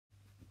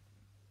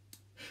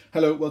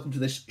Hello, welcome to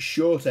this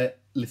shorter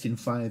Lit in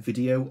Fire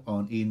video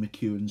on Ian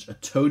McEwan's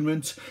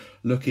Atonement,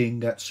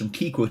 looking at some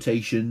key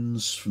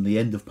quotations from the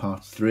end of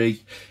part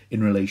 3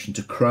 in relation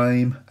to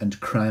crime and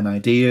crime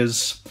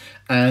ideas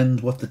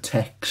and what the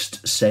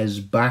text says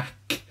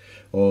back,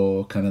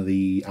 or kind of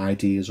the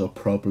ideas or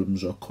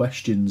problems or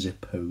questions it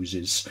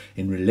poses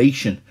in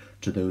relation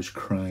to those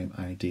crime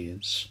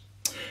ideas.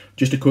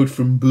 Just a quote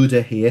from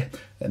Buddha here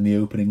in the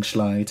opening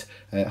slide.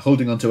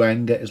 Holding on to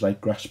anger is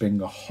like grasping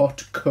a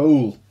hot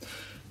coal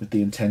with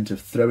the intent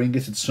of throwing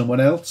it at someone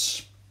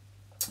else.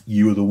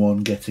 You are the one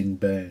getting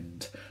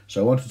burned.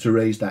 So I wanted to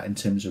raise that in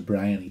terms of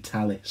Bryony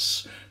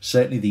Tallis.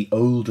 Certainly the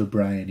older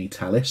Bryony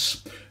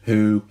Tallis,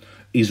 who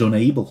is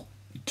unable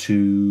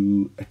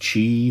to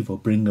achieve or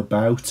bring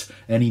about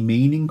any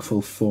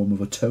meaningful form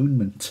of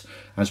atonement.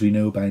 As we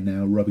know by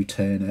now, Robbie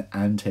Turner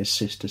and her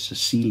sister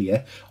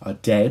Cecilia are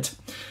dead.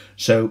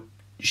 So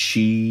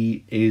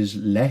she is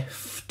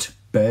left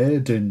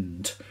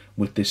burdened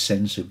with this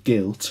sense of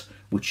guilt,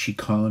 which she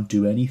can't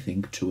do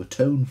anything to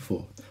atone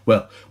for.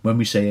 Well, when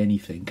we say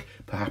anything,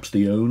 perhaps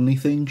the only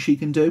thing she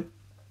can do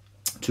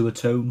to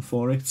atone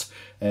for it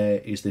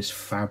is this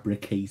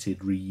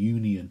fabricated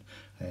reunion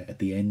at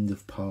the end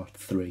of part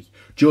 3,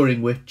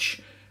 during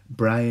which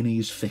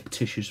Bryony's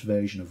fictitious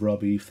version of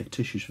Robbie,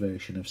 fictitious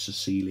version of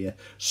Cecilia,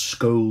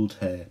 scold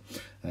her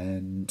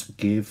and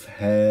give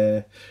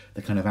her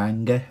the kind of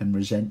anger and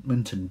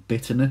resentment and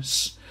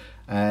bitterness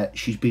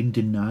she's been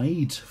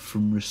denied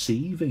from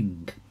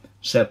receiving.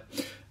 So,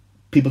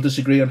 people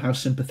disagree on how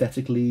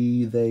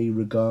sympathetically they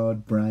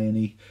regard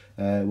Bryony,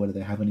 whether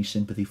they have any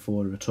sympathy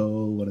for her at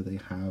all, whether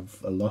they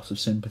have a lot of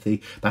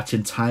sympathy. That's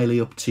entirely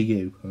up to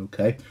you,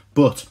 okay?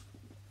 But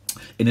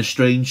in a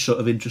strange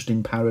sort of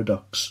interesting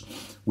paradox,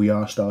 we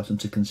are starting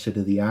to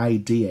consider the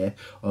idea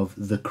of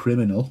the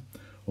criminal,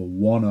 or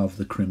one of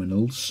the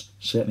criminals,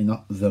 certainly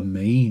not the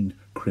main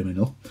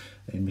criminal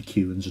in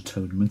McEwan's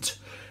Atonement,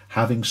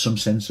 having some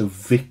sense of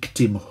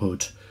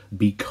victimhood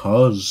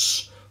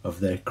because of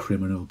their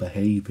criminal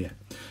behaviour,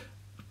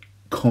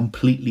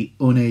 completely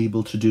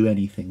unable to do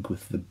anything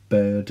with the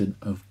burden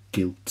of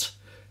guilt.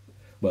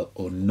 Well,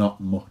 or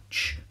not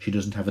much. She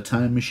doesn't have a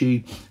time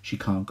machine. She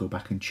can't go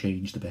back and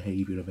change the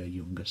behaviour of her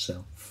younger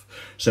self.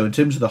 So in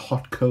terms of the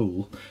hot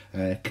coal,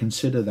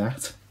 consider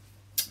that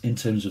in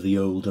terms of the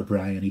older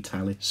Bryony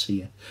Tallis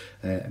here,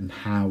 and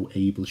how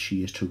able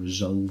she is to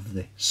resolve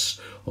this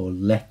or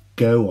let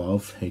go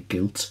of her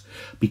guilt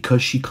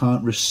because she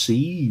can't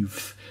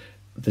receive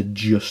the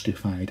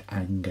justified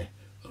anger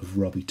of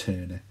Robbie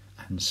Turner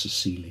and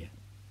Cecilia.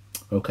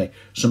 Okay,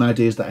 some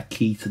ideas that are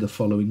key to the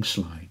following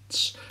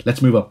slides.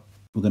 Let's move on.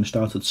 We're going to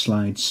start at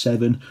slide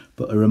 7,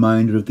 but a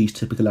reminder of these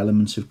typical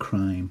elements of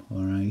crime,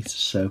 alright?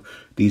 So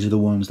these are the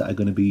ones that are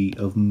going to be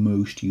of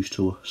most use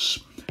to us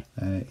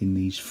in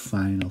these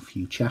final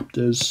few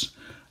chapters,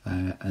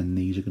 and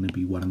these are going to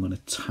be what I'm going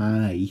to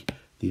tie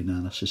the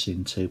analysis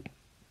into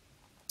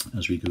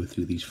as we go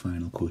through these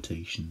final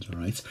quotations, all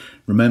right?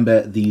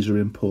 Remember, these are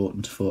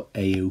important for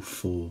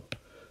AO4.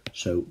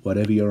 So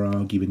whatever you're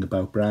arguing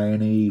about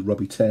Bryony,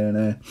 Robbie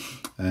Turner,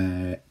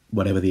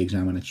 whatever the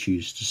examiner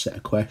chooses to set a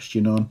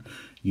question on,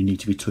 you need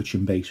to be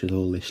touching base with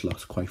all this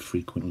lot quite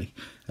frequently,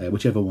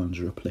 whichever ones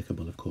are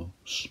applicable, of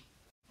course.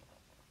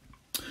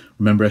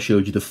 Remember, I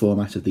showed you the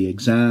format of the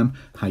exam,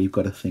 how you've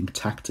got to think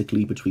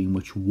tactically between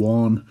which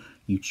one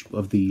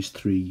of these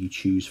 3 you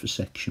choose for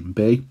section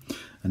B,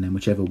 and then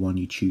whichever one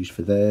you choose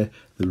for there,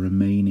 the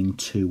remaining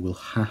 2 will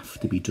have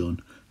to be done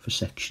for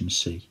section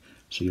C.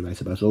 So you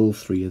write about all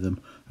 3 of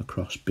them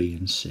across B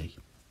and C.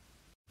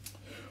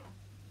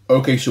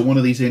 Okay, so one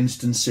of these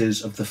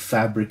instances of the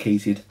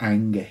fabricated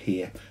anger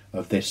here,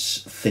 of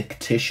this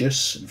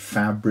fictitious and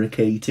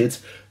fabricated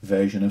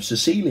version of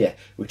Cecilia,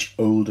 which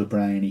older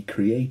Bryony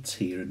creates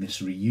here in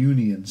this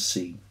reunion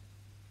scene.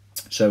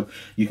 So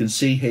you can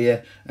see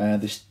here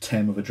this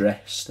term of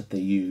address that they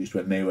used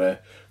when they were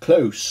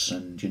close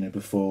and, you know,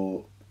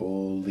 before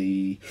all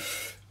the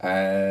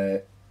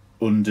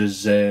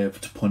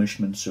undeserved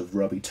punishments of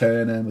Robbie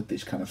Turner with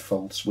these kind of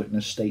false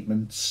witness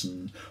statements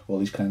and all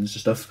these kinds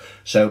of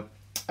stuff. So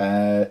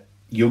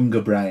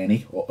younger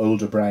Bryony, or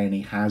older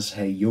Bryony, has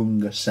her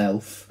younger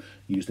self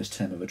use this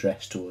term of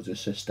address towards her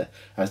sister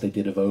as they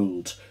did of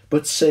old.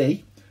 But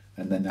see,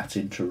 and then that's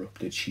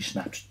interrupted. She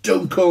snapped,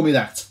 "Don't call me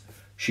that,"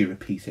 she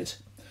repeated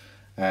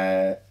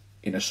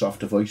in a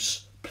softer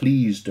voice.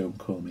 "Please don't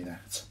call me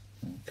that."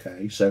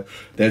 Okay, so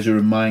there's a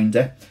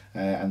reminder,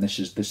 and this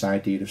is this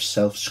idea of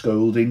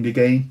self-scolding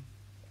again,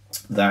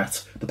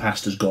 that the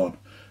past has gone.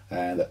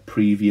 That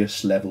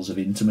previous levels of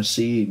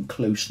intimacy and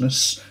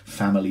closeness,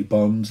 family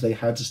bonds they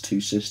had as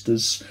 2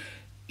 sisters,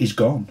 is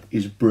gone,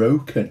 is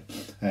broken,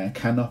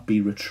 cannot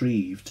be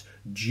retrieved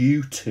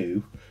due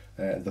to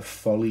the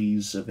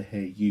follies of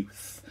her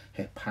youth,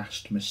 her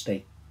past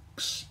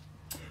mistakes.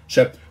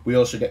 So we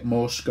also get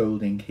more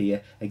scolding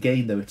here,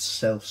 again though it's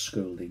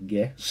self-scolding,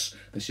 yes.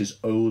 This is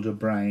older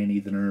Bryony,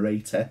 the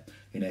narrator,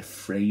 in a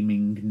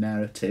framing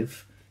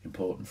narrative,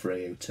 important for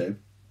AO2.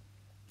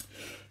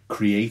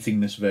 creating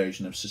this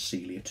version of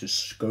Cecilia to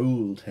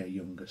scold her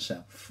younger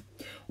self.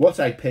 What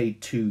I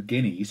paid 2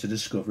 guineas to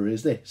discover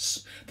is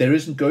this: there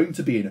isn't going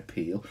to be an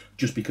appeal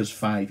just because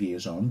 5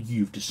 years on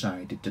you've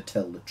decided to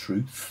tell the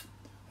truth.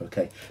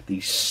 Okay,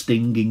 these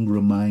stinging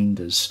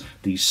reminders,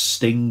 these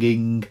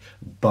stinging,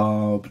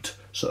 barbed,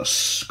 sort of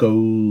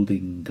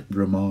scolding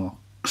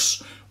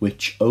remarks,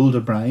 which older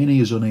Bryony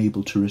is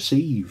unable to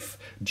receive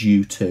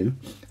due to,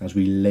 as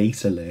we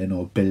later learn,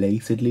 or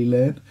belatedly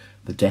learn,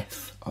 the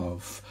death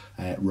of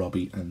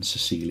Robbie and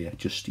Cecilia,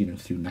 just,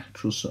 through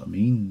natural sort of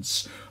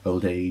means,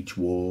 old age,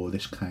 war,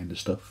 this kind of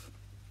stuff.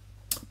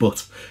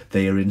 But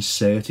they are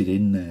inserted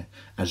in there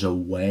as a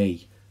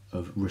way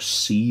of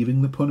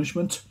receiving the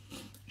punishment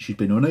she'd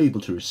been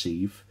unable to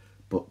receive,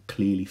 but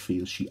clearly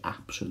feels she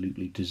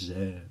absolutely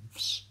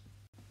deserves.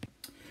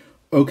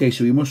 Okay,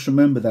 so we must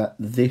remember that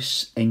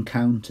this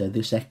encounter,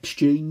 this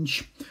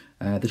exchange,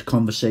 this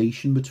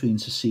conversation between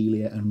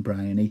Cecilia and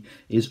Bryony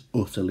is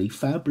utterly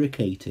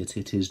fabricated.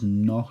 It is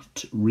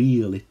not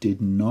real. It did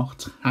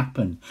not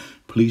happen.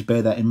 Please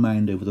bear that in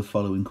mind over the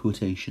following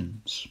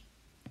quotations.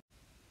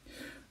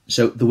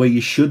 So the way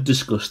you should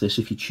discuss this,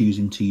 if you're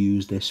choosing to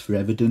use this for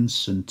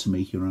evidence and to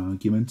make your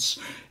arguments,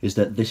 is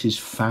that this is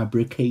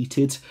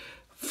fabricated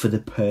for the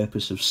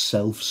purpose of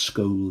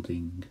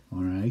self-scolding,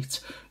 all right?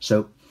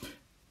 So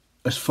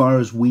as far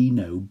as we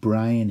know,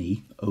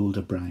 Bryony,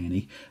 older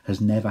Bryony, has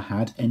never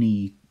had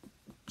any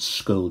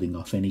scolding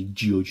off, any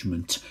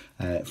judgment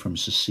from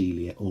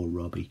Cecilia or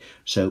Robbie.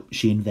 So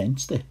she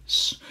invents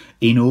this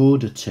in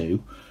order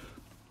to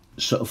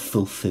sort of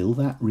fulfill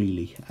that,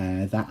 really,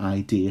 that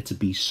idea to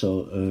be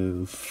sort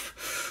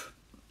of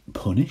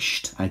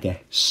punished, I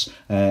guess.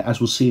 As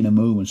we'll see in a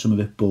moment, some of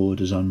it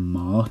borders on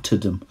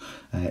martyrdom.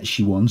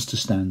 She wants to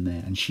stand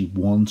there and she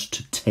wants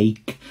to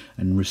take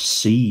and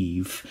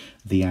receive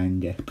the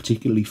anger,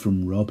 particularly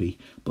from Robbie.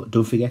 But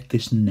don't forget,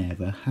 this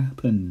never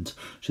happened.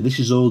 So this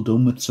is all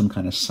done with some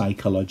kind of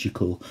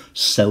psychological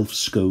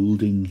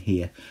self-scolding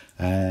here.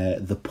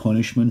 The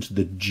punishment,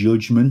 the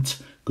judgment,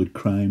 good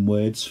crime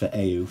words for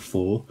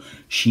AO4,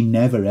 she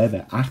never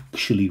ever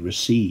actually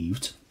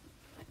received.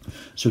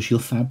 So she'll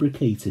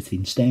fabricate it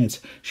instead.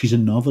 She's a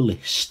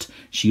novelist.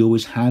 She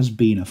always has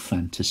been a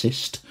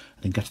fantasist.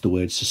 I think that's the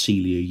word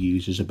Cecilia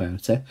uses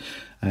about her.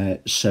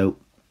 So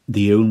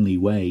the only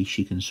way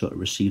she can sort of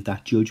receive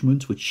that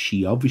judgment, which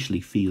she obviously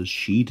feels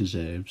she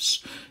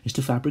deserves, is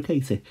to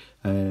fabricate it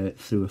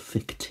through a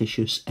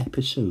fictitious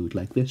episode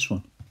like this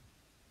one.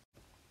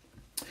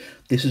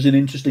 This is an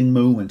interesting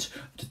moment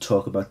to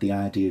talk about the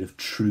idea of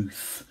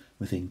truth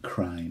within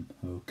crime,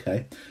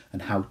 okay,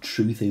 and how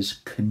truth is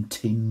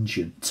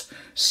contingent.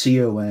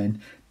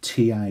 C-O-N-T-I-G-E-N-T,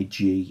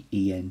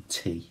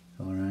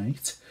 all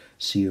right?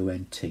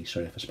 C-O-N-T,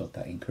 sorry if I spelled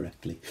that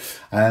incorrectly.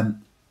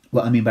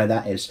 What I mean by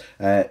that is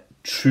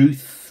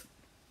truth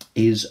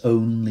is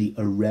only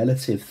a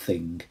relative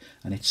thing,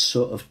 and it's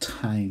sort of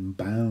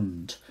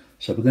time-bound.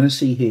 So we're going to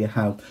see here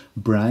how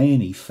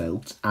Bryony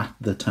felt at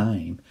the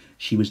time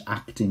she was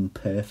acting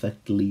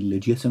perfectly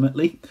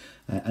legitimately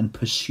and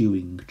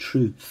pursuing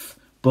truth.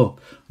 But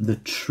the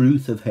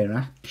truth of her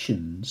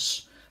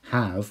actions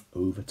have,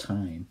 over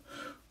time,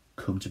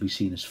 come to be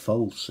seen as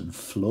false and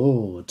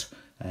flawed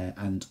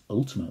and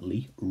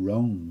ultimately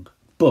wrong.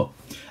 But,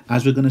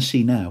 as we're going to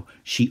see now,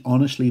 she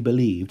honestly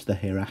believed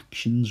that her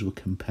actions were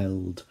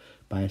compelled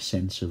by a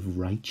sense of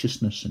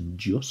righteousness and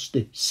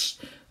justice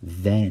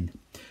then.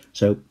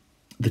 So,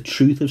 the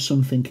truth of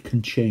something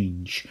can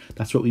change.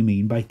 That's what we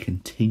mean by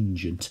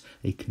contingent,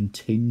 a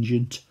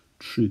contingent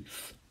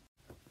truth.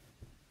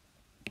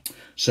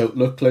 So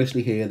look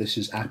closely here. This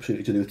is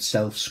absolutely to do with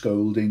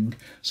self-scolding.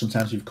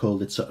 Sometimes we've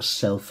called it sort of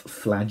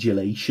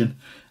self-flagellation,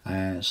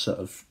 sort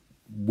of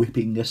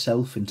whipping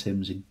yourself in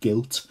terms of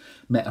guilt,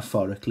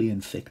 metaphorically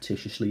and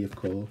fictitiously, of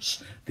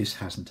course. This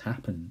hasn't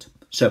happened.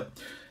 So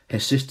her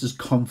sister's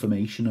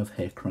confirmation of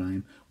her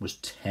crime was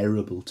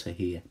terrible to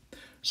hear.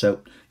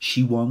 So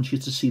she wants you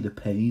to see the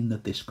pain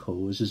that this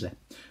causes her.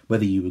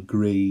 Whether you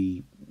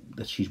agree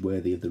that she's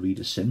worthy of the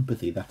reader's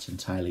sympathy, that's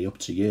entirely up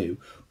to you.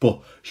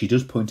 But she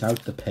does point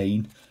out the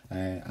pain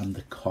and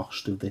the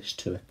cost of this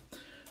to her.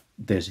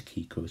 There's a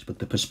key quote. But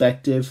the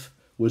perspective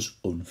was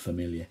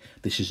unfamiliar.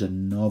 This is a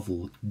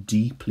novel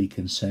deeply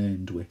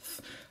concerned with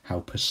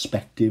how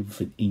perspective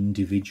and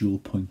individual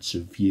points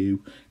of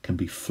view can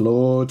be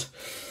flawed,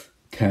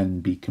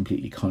 can be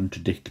completely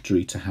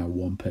contradictory to how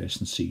one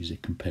person sees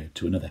it compared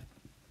to another.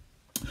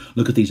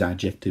 Look at these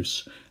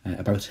adjectives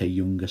about her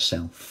younger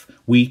self.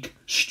 Weak,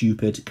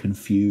 stupid,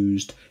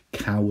 confused,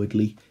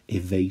 cowardly,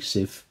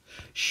 evasive.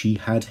 She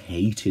had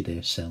hated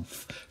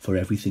herself for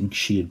everything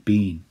she had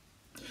been.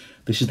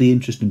 This is the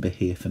interesting bit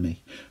here for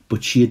me.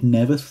 But she had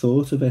never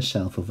thought of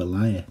herself as a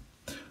liar.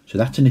 So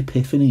that's an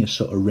epiphany, a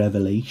sort of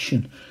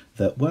revelation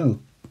that,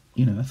 well,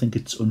 I think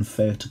it's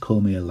unfair to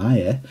call me a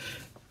liar.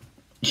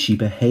 She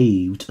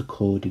behaved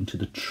according to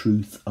the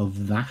truth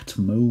of that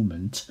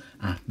moment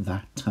at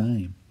that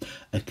time,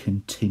 a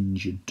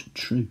contingent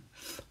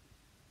truth.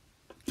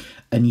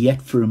 And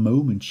yet for a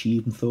moment she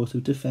even thought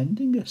of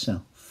defending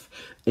herself.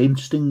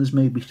 Interesting, there's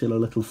maybe still a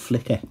little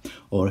flicker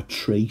or a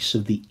trace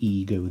of the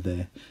ego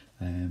there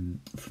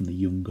from the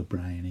younger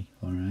Bryony,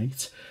 all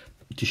right?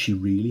 Does she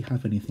really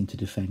have anything to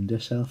defend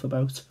herself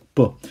about?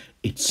 But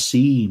it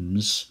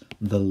seems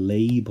the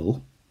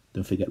label,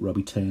 don't forget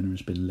Robbie Turner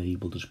has been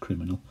labelled as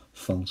criminal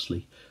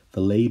falsely,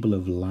 the label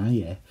of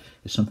liar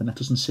is something that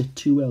doesn't sit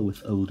too well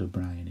with older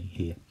Bryony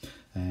here,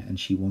 and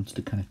she wants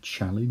to kind of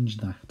challenge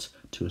that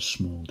to a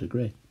small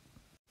degree.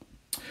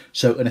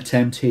 So an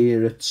attempt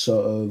here at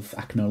sort of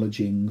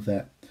acknowledging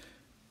that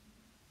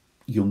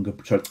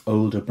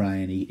older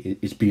Bryony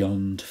is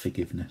beyond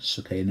forgiveness.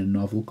 Okay, in a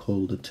novel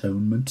called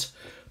Atonement,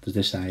 there's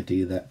this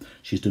idea that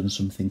she's done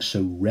something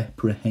so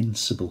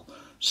reprehensible,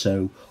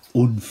 so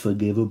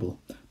unforgivable,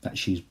 that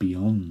she's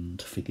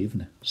beyond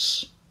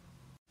forgiveness.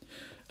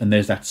 And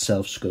there's that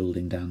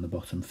self-scolding down the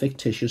bottom.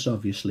 Fictitious,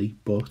 obviously,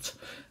 but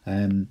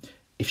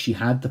if she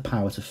had the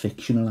power to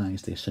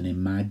fictionalise this and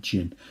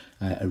imagine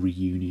a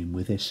reunion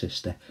with her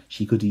sister,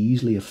 she could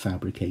easily have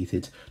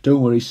fabricated,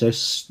 don't worry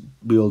sis,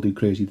 we all do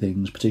crazy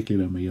things,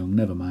 particularly when we're young,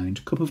 never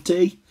mind, cup of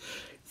tea.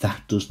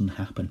 That doesn't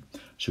happen.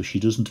 So she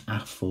doesn't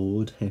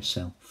afford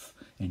herself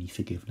any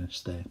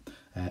forgiveness there,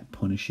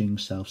 punishing,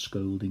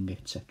 self-scolding,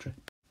 etc.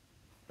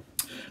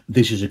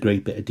 This is a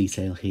great bit of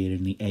detail here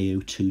in the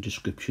AO2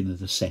 description of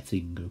the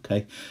setting,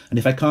 okay? And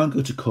if I can't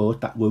go to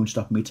court, that won't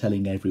stop me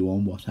telling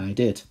everyone what I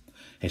did.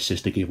 His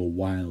sister gave a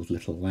wild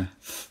little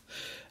laugh.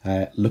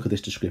 Look at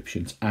this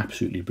description, it's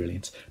absolutely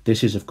brilliant.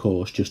 This is, of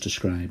course, just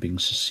describing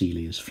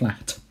Cecilia's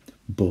flat,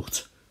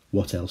 but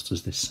what else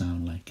does this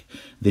sound like?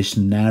 This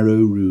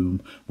narrow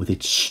room with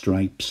its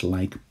stripes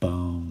like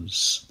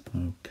bars,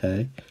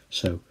 okay?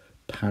 So,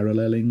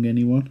 paralleling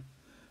anyone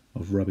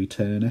of Robbie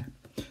Turner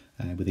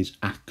with his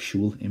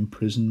actual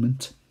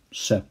imprisonment.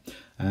 So,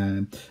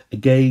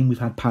 again, we've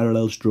had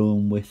parallels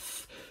drawn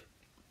with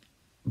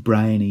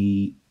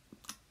Bryony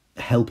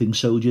helping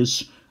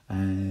soldiers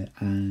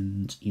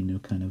and, you know,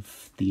 kind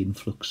of the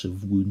influx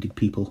of wounded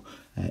people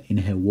in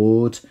her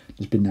ward.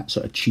 There's been that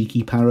sort of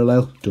cheeky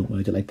parallel, don't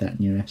word it like that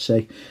in your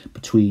essay,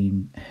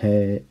 between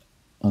her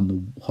on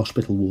the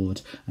hospital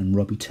ward and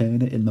Robbie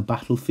Turner in the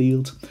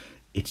battlefield.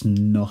 It's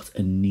not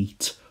a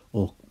neat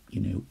or,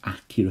 you know,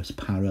 accurate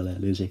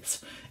parallel, is it?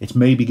 It's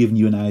maybe giving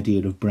you an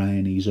idea of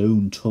Bryony's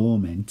own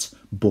torment,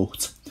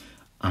 but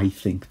I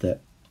think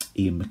that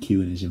Ian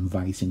McEwan is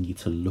inviting you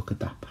to look at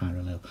that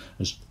parallel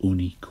as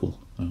unequal,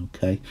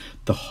 okay?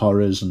 The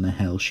horrors and the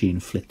hell she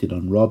inflicted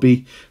on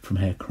Robbie from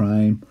her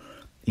crime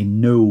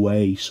in no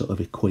way sort of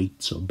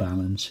equates or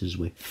balances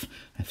with,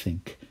 I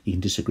think, you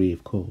can disagree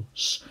of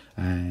course,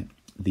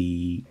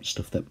 the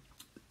stuff that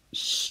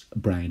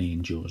Bryony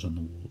endures on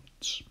the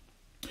wards.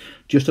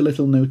 Just a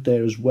little note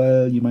there as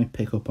well, you might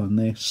pick up on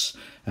this.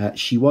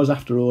 She was,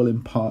 after all, in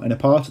a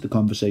part of the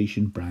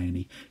conversation,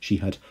 Bryony, she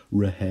had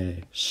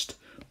rehearsed.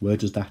 Where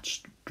does that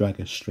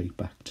drag us straight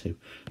back to?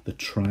 The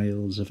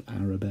trials of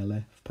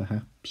Arabella,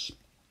 perhaps,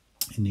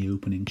 in the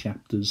opening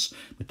chapters,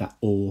 with that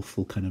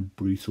awful kind of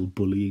brutal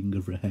bullying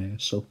of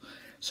rehearsal.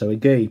 So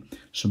again,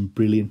 some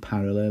brilliant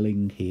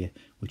paralleling here,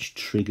 which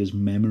triggers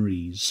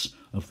memories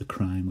of the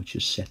crime which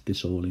has set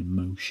this all in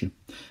motion,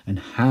 and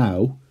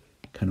how,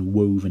 kind of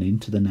woven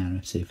into the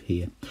narrative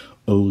here,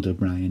 older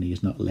Bryony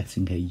is not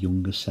letting her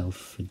younger self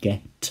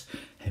forget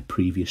her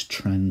previous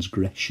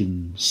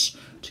transgressions,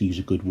 to use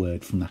a good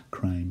word from that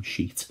crime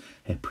sheet,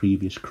 her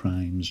previous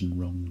crimes and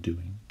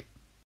wrongdoing.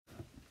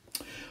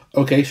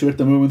 Okay, so at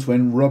the moment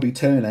when Robbie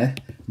Turner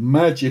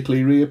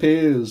magically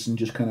reappears and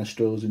just kind of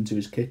strolls into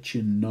his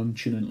kitchen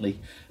nonchalantly,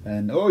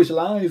 and oh, he's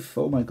alive,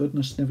 oh my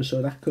goodness, never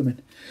saw that coming.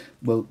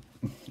 Well,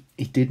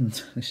 it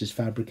didn't, this is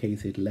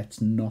fabricated, let's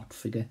not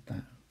forget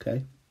that,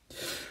 okay?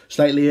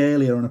 Slightly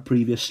earlier on a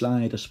previous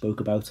slide I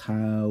spoke about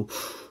how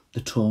the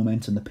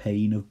torment and the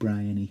pain of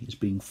Bryony is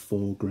being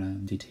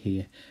foregrounded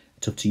here.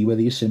 It's up to you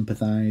whether you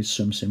sympathise,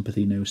 some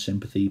sympathy, no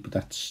sympathy, but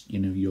that's, you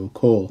know, your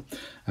call.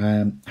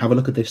 Have a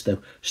look at this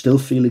though. Still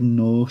feeling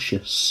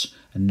nauseous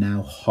and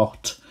now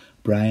hot,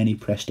 Bryony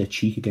pressed her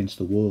cheek against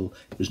the wall.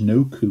 It was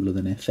no cooler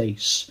than her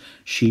face.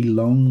 She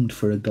longed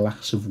for a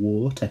glass of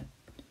water,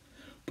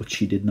 but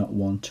she did not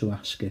want to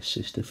ask her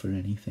sister for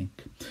anything.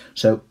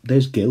 So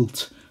there's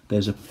guilt.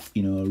 There's a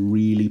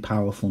really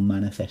powerful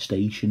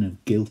manifestation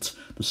of guilt,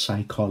 the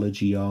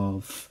psychology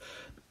of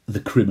the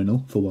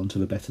criminal, for want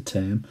of a better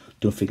term.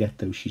 Don't forget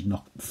though, she's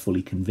not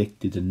fully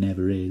convicted and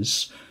never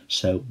is.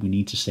 So we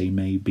need to say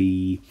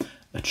maybe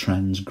a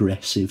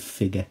transgressive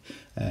figure,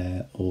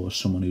 or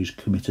someone who's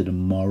committed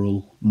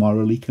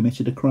morally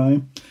committed a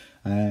crime,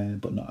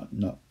 but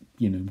not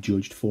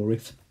judged for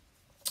it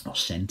or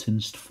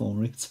sentenced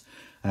for it.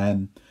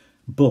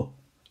 But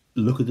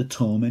look at the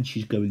torment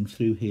she's going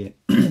through here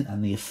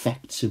and the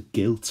effects of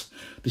guilt.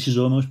 This is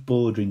almost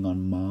bordering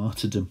on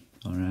martyrdom,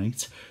 all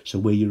right? So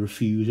where you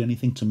refuse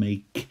anything to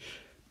make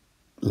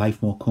life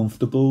more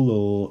comfortable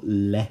or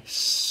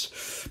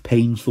less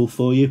painful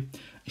for you,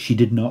 She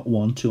did not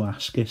want to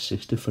ask her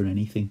sister for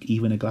anything,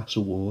 even a glass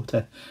of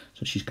water.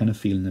 So she's kind of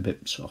feeling a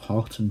bit sort of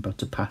hot and about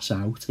to pass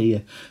out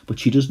here. But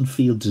she doesn't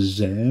feel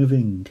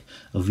deserving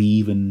of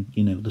even,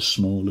 you know, the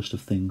smallest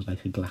of things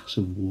like a glass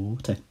of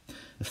water.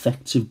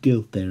 Effects of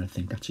guilt there, I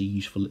think that's a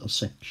useful little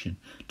section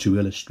to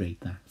illustrate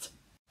that.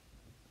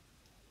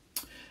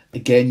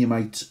 Again, you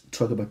might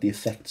talk about the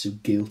effects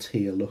of guilt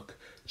here, look.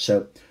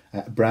 So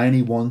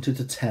Bryony wanted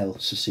to tell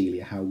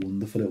Cecilia how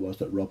wonderful it was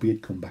that Robbie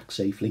had come back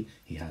safely.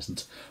 He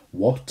hasn't.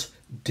 What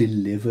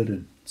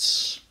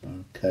deliverance.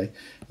 Okay,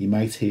 you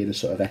might hear the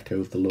sort of echo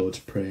of the Lord's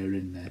Prayer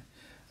in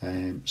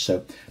there.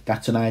 So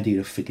that's an idea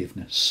of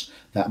forgiveness.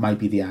 That might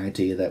be the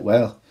idea that,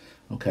 well,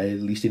 okay,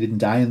 at least he didn't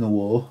die in the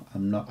war.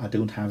 I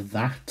don't have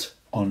that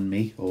on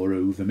me or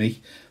over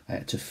me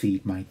to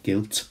feed my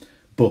guilt.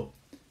 But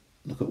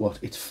look at what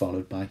it's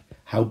followed by.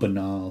 How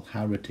banal,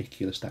 how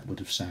ridiculous that would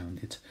have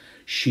sounded.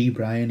 She,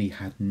 Bryony,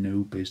 had no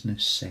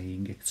business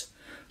saying it.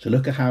 So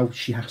look at how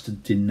she has to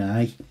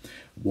deny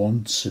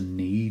wants and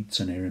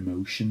needs and her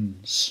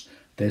emotions.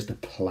 There's the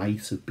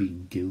plight of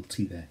being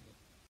guilty there.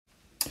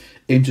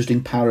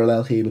 Interesting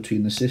parallel here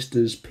between the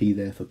sisters. P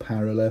there for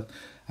parallel.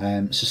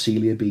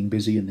 Cecilia being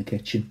busy in the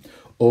kitchen.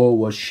 Or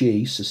was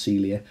she,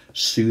 Cecilia,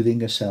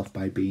 soothing herself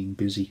by being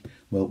busy?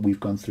 Well,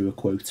 we've gone through a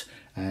quote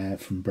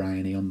from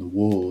Bryony on the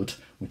ward,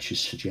 which is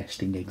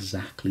suggesting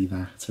exactly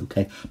that,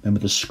 okay? Remember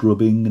the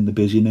scrubbing and the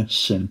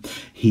busyness and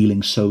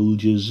healing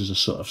soldiers as a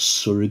sort of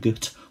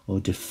surrogate or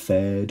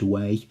deferred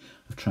way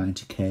of trying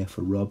to care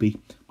for Robbie.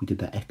 We did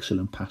that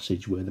excellent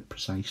passage where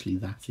precisely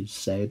that is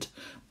said.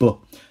 But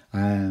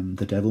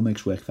the devil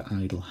makes work for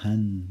idle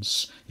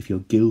hands. If you're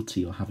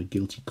guilty or have a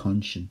guilty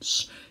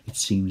conscience, it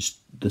seems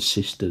the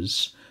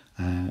sisters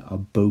are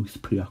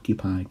both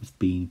preoccupied with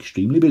being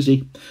extremely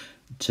busy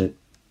to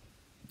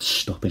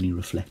stop any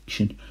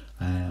reflection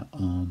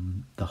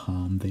on the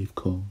harm they've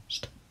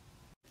caused.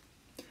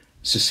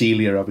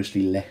 Cecilia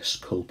obviously less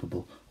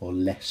culpable or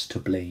less to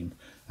blame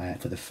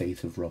for the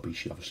fate of Robbie.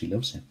 She obviously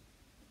loves him.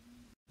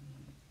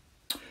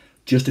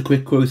 Just a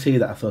quick quote here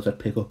that I thought I'd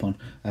pick up on.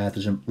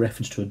 There's a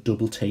reference to a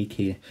double take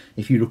here.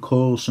 If you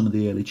recall some of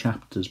the early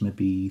chapters,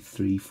 maybe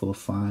 3, 4,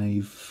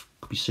 5,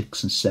 could be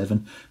 6 and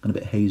 7, gone a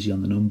bit hazy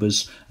on the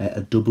numbers,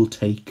 a double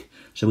take.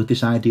 So with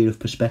this idea of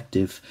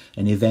perspective,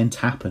 an event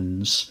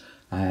happens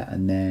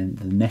and then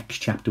the next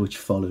chapter which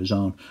follows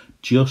on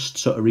just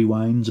sort of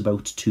rewinds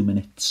about 2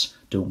 minutes.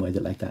 Don't word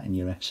it like that in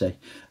your essay.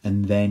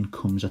 And then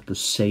comes at the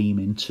same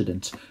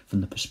incident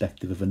from the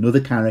perspective of another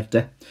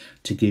character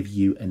to give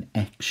you an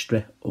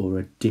extra or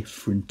a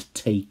different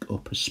take or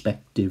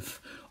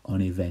perspective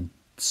on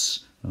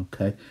events.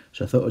 Okay,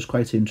 so I thought it was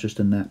quite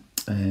interesting that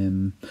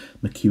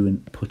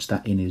McEwan puts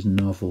that in his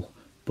novel,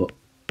 but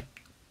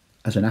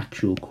as an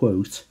actual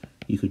quote,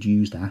 you could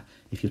use that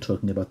if you're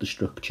talking about the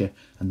structure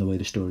and the way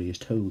the story is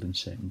told in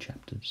certain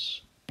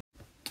chapters.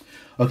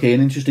 Okay,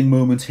 an interesting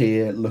moment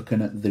here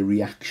looking at the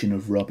reaction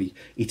of Robbie.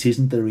 It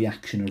isn't the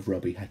reaction of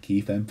Robbie. I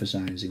keep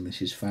emphasising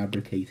this is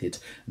fabricated.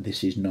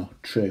 This is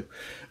not true.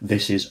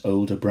 This is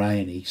older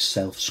Bryony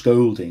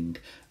self-scolding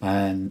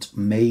and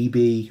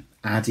maybe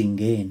adding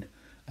in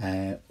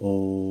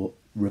or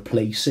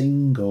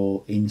replacing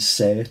or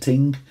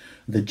inserting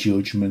the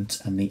judgment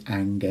and the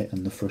anger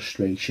and the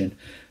frustration.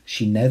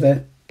 She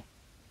never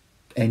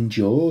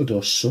endured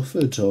or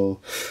suffered or,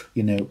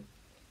 you know,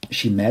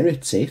 she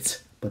merits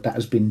it, but that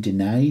has been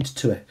denied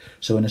to her.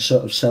 So in a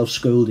sort of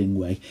self-scolding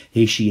way,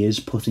 here she is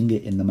putting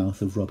it in the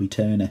mouth of Robbie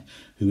Turner,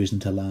 who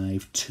isn't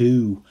alive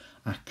to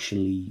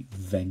actually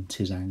vent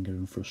his anger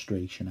and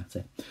frustration at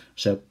her.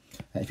 So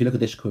if you look at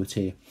this quote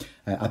here,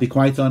 I'll be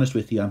quite honest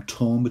with you, I'm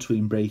torn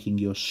between breaking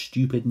your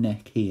stupid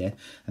neck here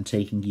and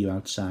taking you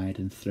outside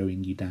and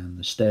throwing you down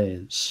the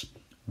stairs.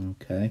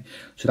 Okay,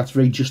 so that's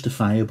very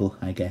justifiable,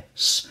 I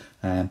guess.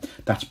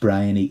 That's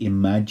Bryony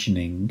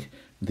imagining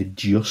the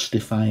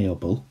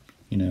justifiable,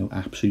 you know,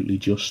 absolutely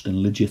just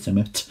and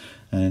legitimate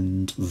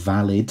and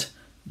valid,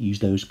 use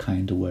those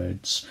kind of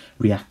words,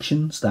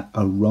 reactions that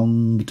a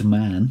wronged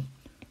man,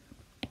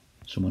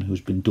 someone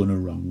who's been done a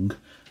wrong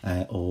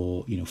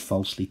or, you know,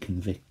 falsely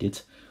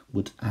convicted,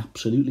 would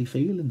absolutely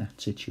feel in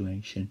that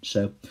situation.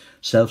 So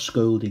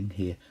self-scolding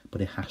here,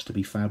 but it has to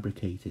be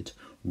fabricated.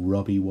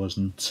 Robbie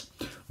wasn't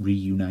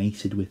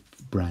reunited with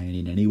Brian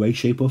in any way,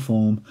 shape or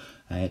form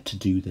to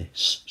do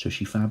this, so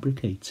she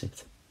fabricates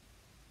it.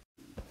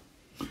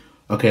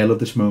 Okay, I love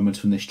this moment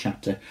from this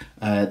chapter.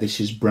 This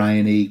is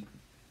Bryony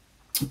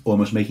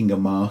almost making a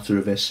martyr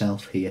of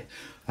herself here,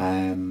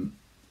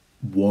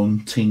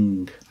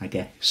 wanting, I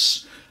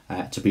guess,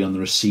 to be on the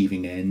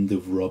receiving end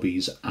of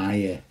Robbie's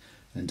ire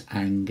and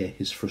anger,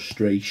 his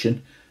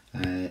frustration,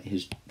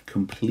 his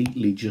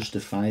completely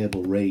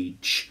justifiable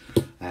rage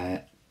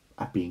at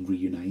being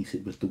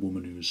reunited with the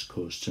woman who has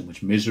caused so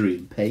much misery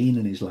and pain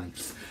in his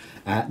life.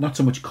 Not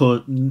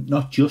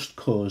just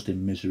caused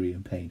him misery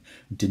and pain,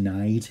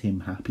 denied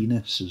him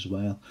happiness as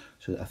well.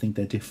 So I think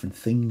they're different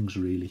things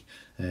really,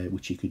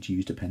 which you could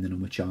use depending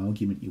on which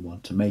argument you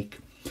want to make.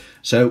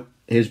 So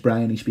here's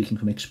Bryony speaking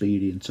from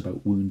experience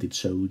about wounded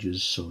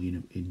soldiers, or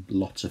in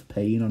lots of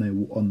pain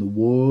on the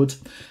ward,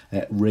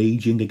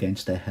 raging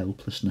against their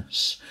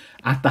helplessness.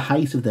 At the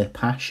height of their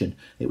passion,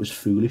 it was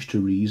foolish to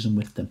reason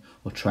with them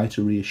or try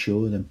to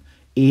reassure them.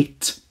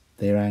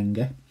 Their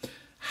anger,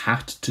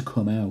 had to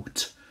come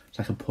out. It's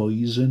like a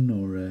poison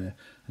or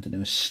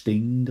a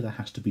sting that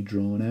has to be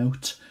drawn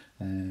out.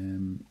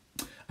 And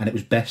it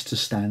was best to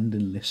stand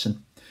and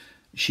listen.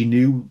 She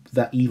knew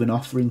that even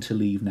offering to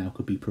leave now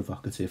could be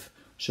provocative.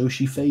 So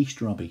she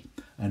faced Robbie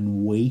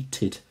and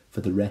waited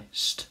for the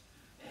rest,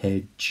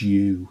 her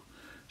due.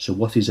 So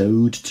what is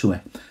owed to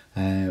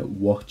her,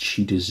 what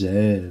she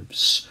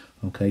deserves.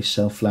 Okay,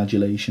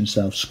 self-flagellation,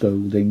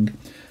 self-scolding.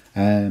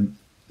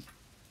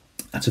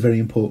 That's a very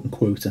important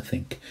quote, I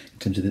think, in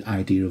terms of the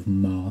idea of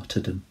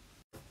martyrdom.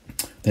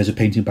 There's a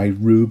painting by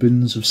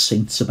Rubens of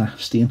Saint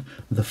Sebastian,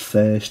 the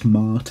first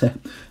martyr.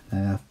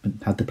 I've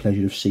had the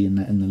pleasure of seeing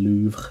that in the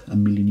Louvre a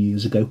million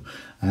years ago.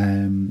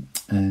 And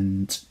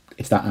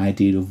it's that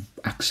idea of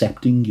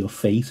accepting your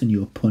fate and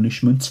your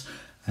punishment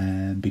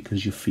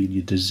because you feel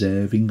you're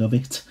deserving of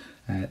it.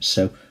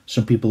 So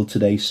some people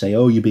today say,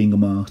 oh, you're being a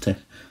martyr,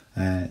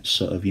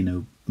 sort of,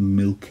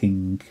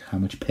 milking how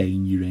much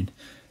pain you're in.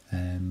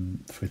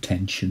 For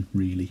attention,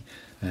 really,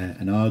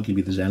 and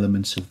arguably there's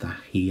elements of that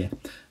here.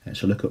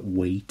 So look at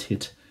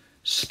waited,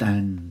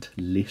 stand,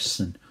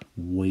 listen,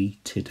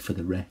 waited for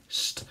the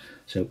rest.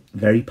 So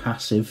very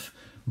passive,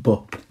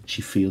 but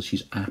she feels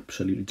she's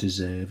absolutely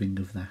deserving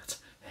of that,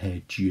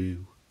 her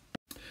due.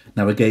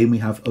 Now again, we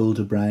have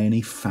older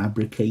Bryony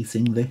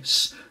fabricating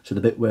this. So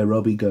the bit where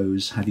Robbie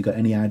goes, have you got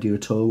any idea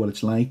at all what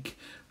it's like?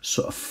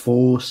 Sort of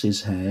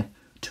forces her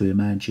to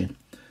imagine.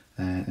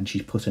 And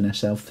she's putting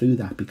herself through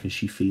that because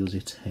she feels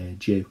it's her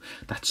due.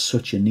 That's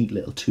such a neat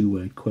little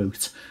two-word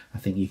quote. I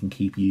think you can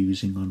keep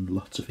using on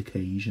lots of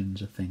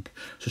occasions, I think.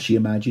 So she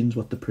imagines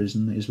what the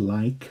prison is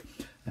like.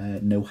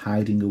 No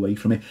hiding away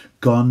from it.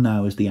 Gone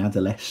now is the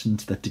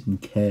adolescent that didn't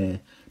care.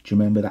 Do you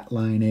remember that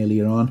line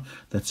earlier on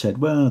that said,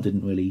 well, I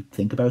didn't really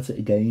think about it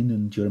again,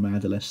 and during my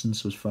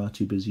adolescence I was far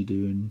too busy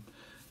doing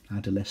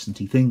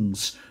adolescent-y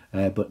things.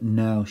 But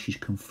now she's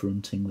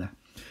confronting that.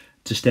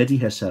 To steady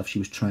herself, she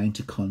was trying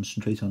to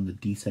concentrate on the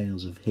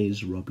details of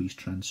Robbie's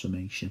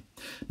transformation.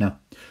 Now,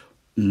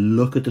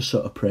 look at the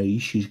sort of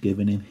praise she's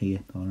given him here,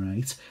 all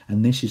right?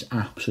 And this is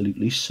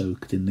absolutely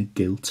soaked in the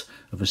guilt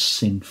of a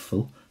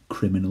sinful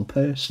criminal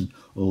person,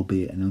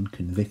 albeit an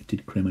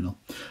unconvicted criminal.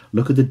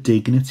 Look at the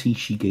dignity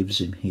she gives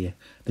him here.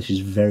 This is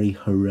very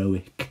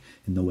heroic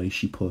in the way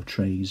she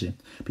portrays him,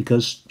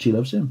 because she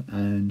loves him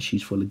and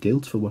she's full of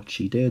guilt for what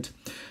she did.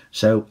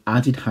 So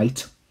added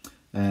height,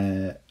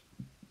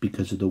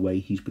 because of the way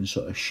he's been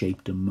sort of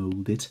shaped and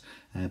moulded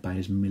by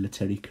his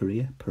military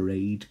career,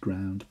 parade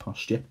ground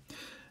posture.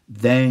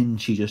 Then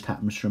she just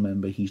happens to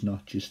remember he's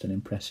not just an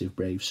impressive,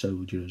 brave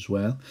soldier as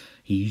well.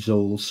 He's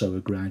also a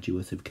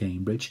graduate of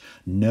Cambridge.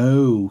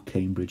 No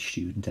Cambridge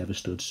student ever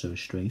stood so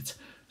straight.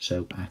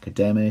 So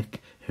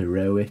academic,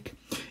 heroic.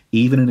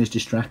 Even in his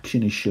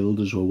distraction, his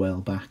shoulders were well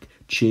back,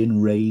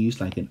 chin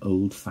raised like an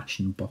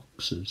old-fashioned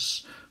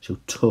boxer's. So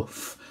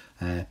tough,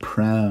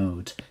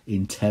 proud,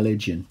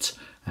 intelligent,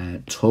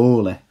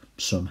 taller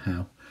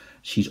somehow.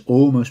 She's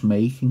almost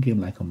making him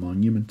like a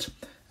monument,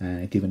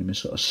 giving him a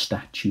sort of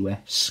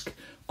statuesque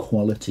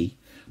quality,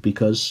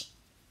 because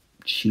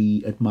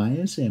she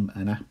admires him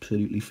and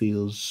absolutely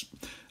feels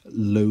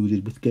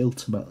loaded with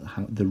guilt about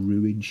how the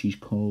ruin she's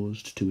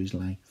caused to his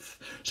life.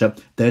 So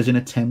there's an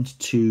attempt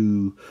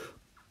to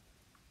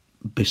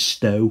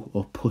bestow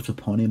or put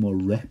upon him or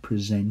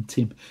represent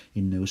him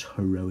in those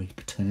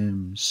heroic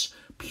terms,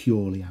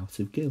 purely out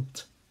of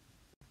guilt.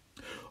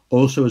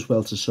 Also, as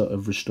well, to sort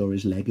of restore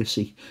his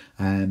legacy,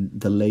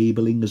 the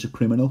labelling as a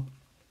criminal,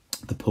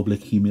 the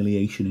public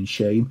humiliation and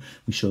shame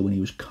we saw when he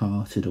was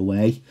carted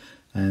away.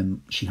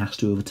 She has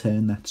to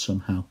overturn that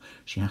somehow.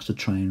 She has to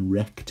try and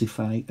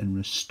rectify and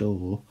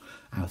restore,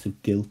 out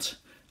of guilt,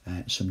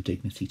 some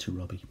dignity to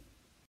Robbie.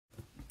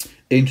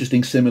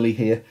 Interesting simile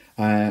here.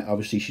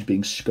 Obviously she's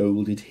being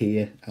scolded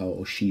here,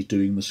 or she's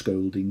doing the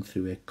scolding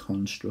through her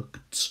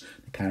constructs,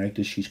 the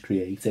characters she's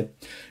created.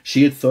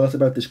 She had thought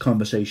about this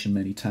conversation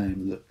many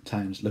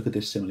times. Look at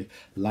this simile.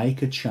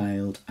 Like a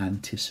child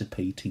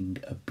anticipating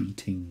a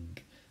beating.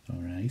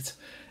 All right.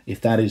 If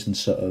that isn't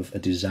sort of a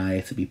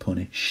desire to be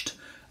punished,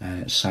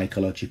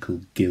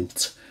 psychological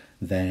guilt,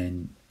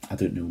 then I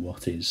don't know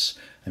what is.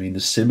 I mean, the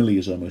simile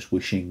is almost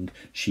wishing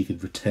she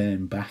could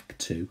return back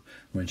to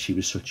when she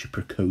was such a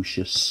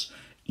precocious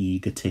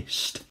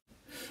egotist.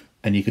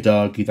 And you could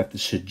argue that the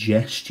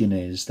suggestion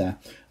is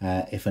that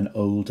if an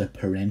older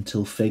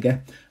parental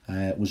figure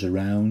was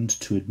around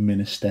to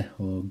administer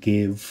or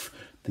give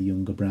the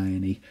younger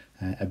Bryony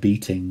a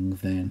beating,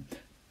 then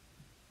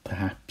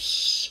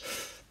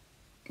perhaps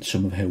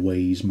some of her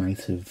ways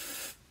might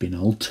have been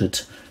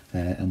altered,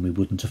 and we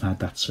wouldn't have had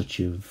that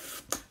such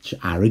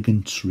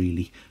arrogance,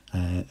 really,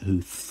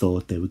 who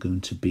thought they were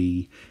going to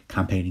be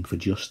campaigning for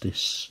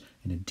justice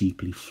in a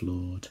deeply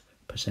flawed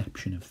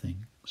perception of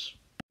things.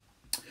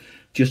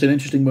 Just an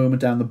interesting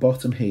moment down the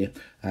bottom here.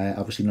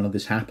 Obviously none of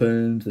this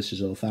happened. This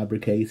is all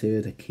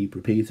fabricated. I keep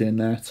repeating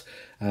that.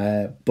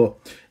 But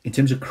in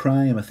terms of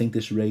crime, I think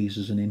this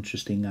raises an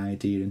interesting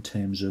idea in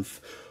terms of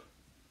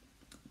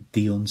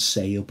the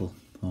unsayable.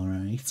 All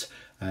right.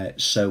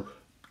 So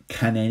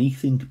can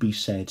anything be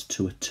said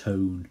to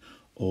atone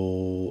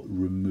or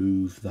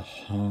remove the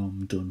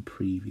harm done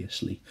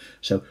previously?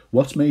 So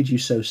what's made you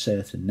so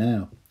certain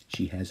now?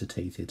 She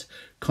hesitated,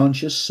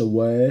 conscious,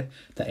 aware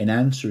that in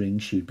answering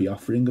she would be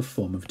offering a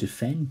form of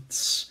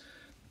defence.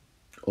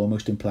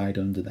 Almost implied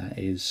under that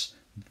is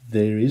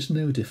there is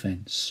no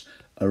defence,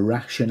 a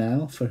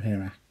rationale for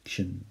her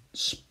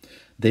actions.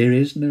 There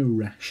is no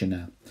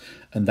rationale,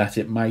 and that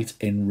it might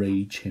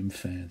enrage him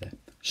further.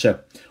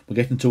 So we're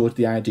getting towards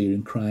the idea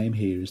in crime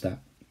here is that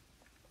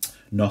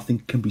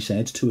nothing can be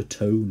said to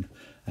atone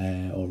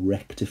or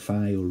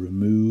rectify or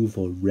remove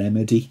or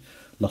remedy.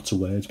 Lots of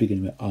words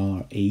beginning with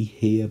R-E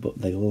here, but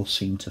they all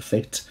seem to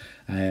fit.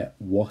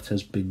 What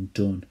has been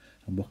done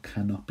and what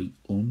cannot be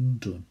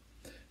undone.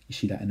 You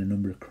see that in a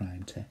number of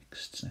crime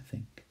texts, I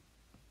think.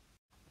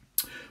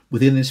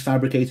 Within this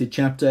fabricated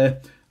chapter,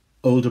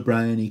 older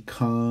Bryony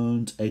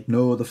can't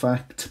ignore the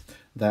fact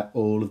that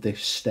all of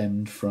this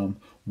stemmed from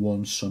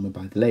one summer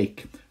by the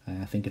lake.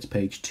 I think it's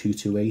page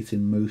 228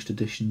 in most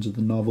editions of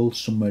the novel,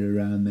 somewhere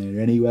around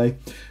there anyway.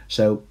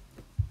 So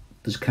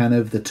there's kind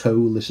of the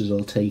toll this is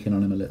all taken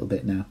on him a little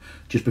bit now.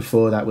 Just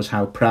before that was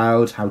how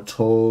proud, how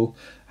tall,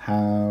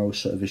 how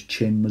sort of his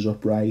chin was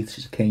upright.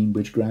 He's a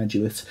Cambridge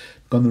graduate.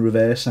 Gone the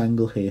reverse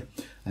angle here.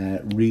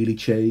 Really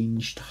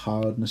changed.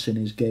 Hardness in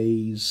his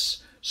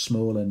gaze,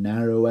 smaller,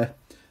 narrower.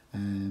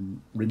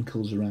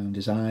 Wrinkles around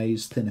his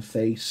eyes, thinner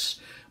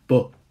face.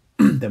 But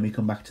then we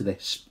come back to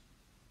this.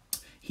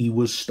 He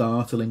was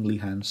startlingly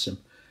handsome.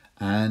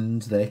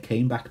 And there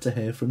came back to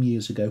her from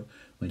years ago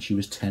when she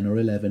was 10 or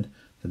 11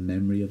 the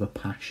memory of a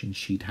passion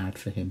she'd had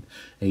for him,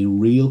 a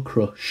real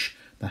crush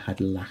that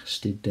had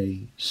lasted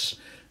days.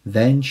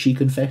 Then she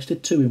confessed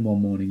it to him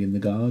one morning in the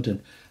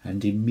garden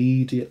and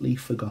immediately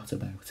forgot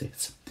about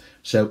it.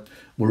 So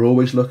we're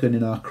always looking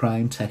in our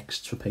crime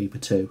texts for paper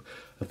 2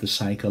 of the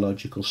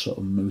psychological sort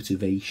of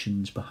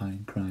motivations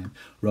behind crime.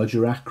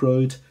 Roger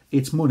Ackroyd,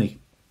 it's money,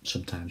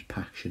 sometimes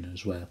passion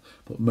as well,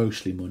 but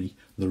mostly money,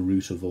 the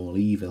root of all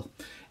evil.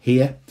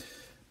 Here,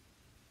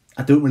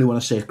 I don't really want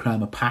to say a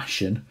crime of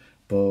passion,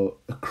 but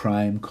a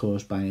crime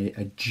caused by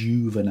a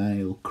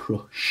juvenile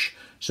crush.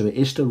 So it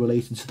is still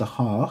relating to the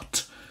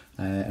heart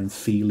and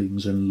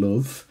feelings and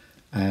love,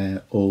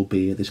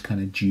 albeit this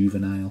kind of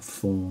juvenile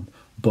form.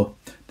 But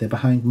they're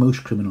behind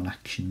most criminal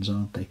actions,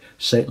 aren't they?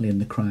 Certainly in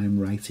the crime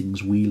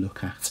writings we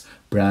look at.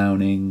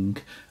 Browning,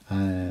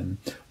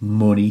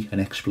 money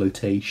and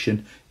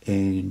exploitation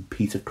in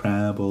Peter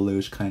Crabbe, all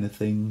those kind of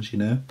things, you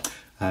know.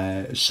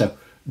 So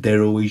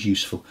they're always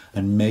useful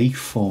and may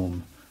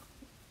form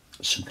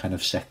some kind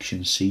of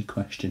section C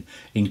question.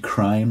 In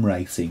crime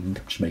writing,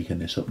 just making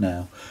this up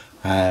now,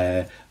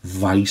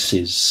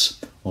 vices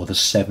or the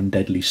 7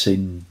 deadly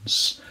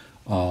sins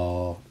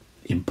are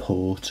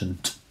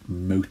important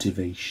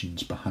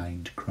motivations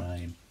behind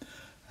crime.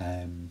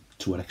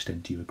 To what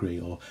extent do you agree?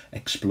 Or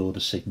explore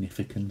the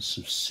significance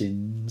of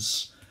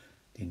sins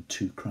in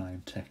 2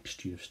 crime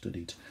texts you've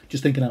studied.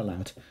 Just thinking out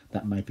loud,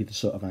 that might be the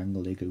sort of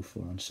angle they go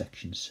for on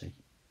section C.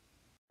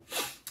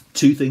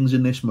 2 things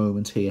in this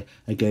moment here.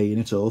 Again,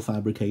 it's all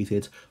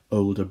fabricated.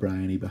 Older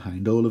Bryony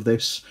behind all of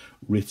this,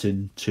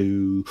 written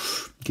to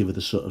give her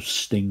the sort of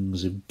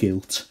stings of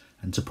guilt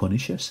and to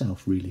punish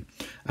herself, really.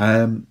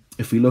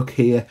 If we look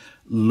here,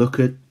 look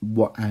at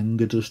what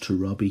anger does to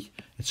Robbie.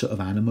 It sort of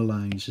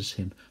animalises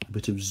him. A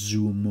bit of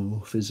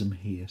zoomorphism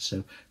here,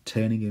 so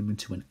turning him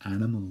into an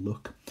animal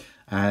look.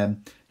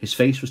 His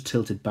face was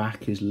tilted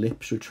back, his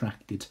lips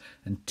retracted,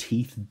 and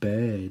teeth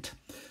bared.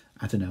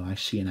 I don't know, I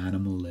see an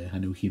animal there. I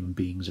know human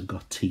beings have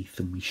got teeth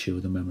and we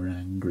show them when we're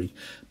angry.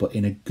 But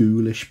in a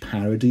ghoulish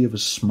parody of a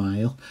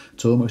smile,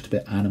 it's almost a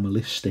bit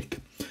animalistic.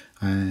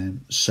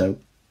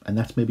 And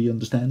that's maybe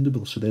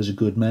understandable. So there's a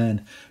good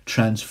man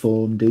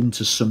transformed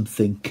into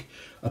something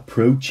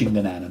approaching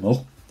an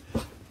animal.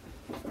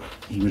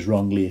 He was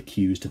wrongly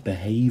accused of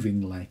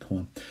behaving like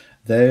one.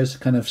 There's a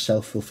kind of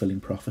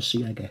self-fulfilling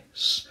prophecy, I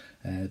guess.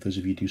 Those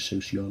of you who do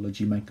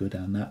sociology might go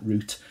down that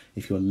route.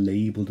 If you're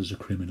labelled as a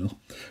criminal,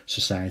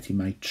 society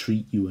might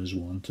treat you as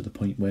one to the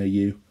point where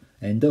you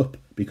end up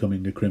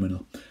becoming a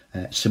criminal.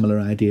 Similar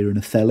idea in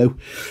Othello.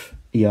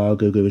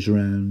 Iago goes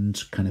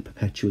around kind of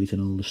perpetuating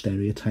all the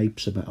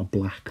stereotypes about a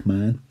black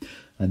man,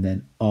 and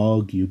then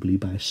arguably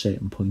by a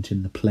certain point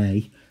in the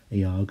play,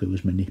 Iago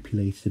has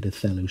manipulated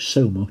Othello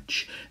so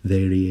much,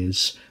 there he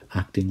is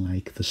acting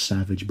like the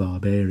savage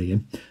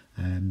barbarian,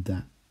 and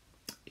that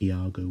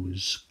Iago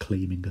was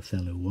claiming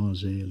Othello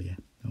was earlier.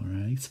 All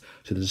right,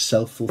 so there's a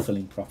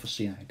self-fulfilling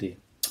prophecy idea.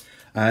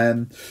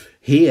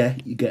 Here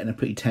you're getting a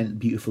pretty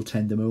beautiful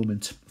tender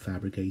moment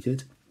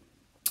fabricated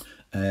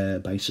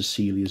by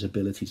Cecilia's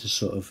ability to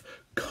sort of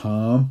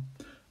calm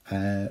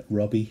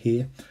Robbie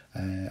here,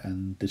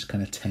 and this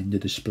kind of tender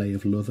display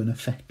of love and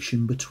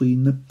affection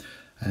between them.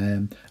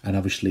 And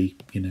obviously,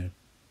 you know,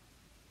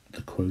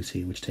 the quote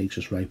here, which takes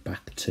us right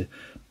back to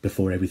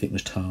before everything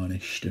was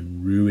tarnished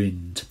and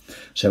ruined.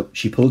 So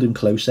she pulled him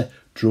closer,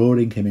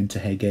 drawing him into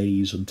her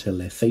gaze until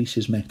their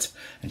faces met,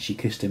 and she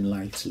kissed him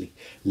lightly,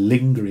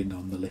 lingering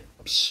on the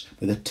lips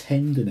with a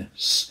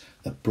tenderness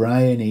that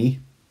Bryony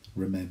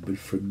remembered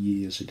from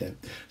years ago.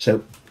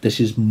 So this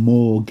is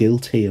more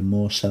guilt here,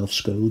 more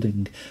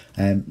self-scolding.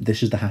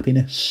 This is the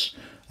happiness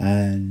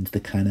and the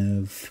kind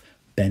of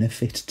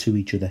benefit to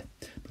each other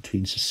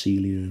between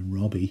Cecilia and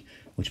Robbie,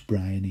 which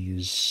Bryony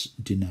has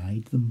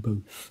denied them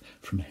both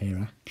from her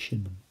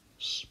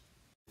actions.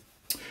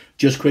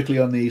 Just quickly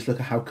on these, look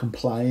at how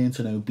compliant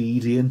and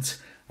obedient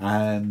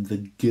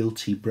the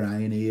guilty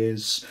Bryony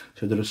is.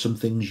 So there are some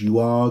things you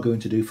are going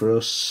to do for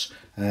us.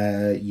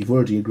 You've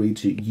already agreed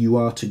to, you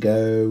are to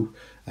go.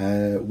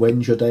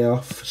 When's your day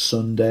off?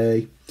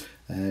 Sunday.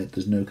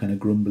 There's no kind of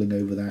grumbling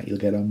over that. You'll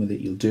get on with it,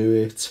 you'll do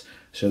it.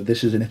 So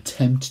this is an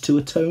attempt to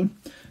atone.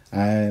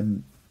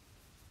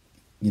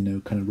 You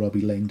know, kind of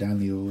Robbie laying down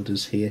the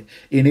orders here.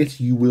 In it,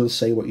 you will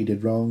say what you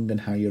did wrong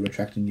and how you're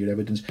retracting your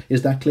evidence.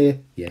 Is that clear?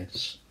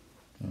 Yes.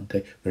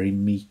 Okay. Very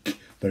meek,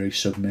 very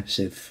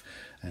submissive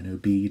and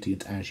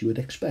obedient, as you would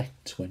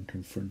expect when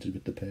confronted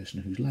with the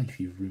person whose life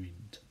you've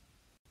ruined.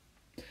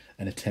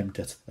 An attempt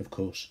at, of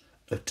course,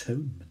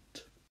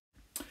 atonement.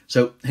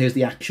 So here's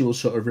the actual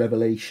sort of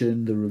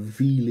revelation, the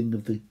revealing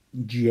of the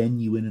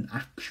genuine and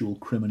actual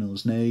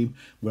criminal's name.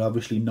 We're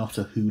obviously not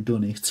a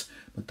whodunit,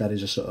 but that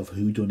is a sort of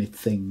whodunit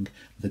thing,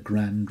 the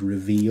grand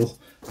reveal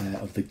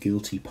of the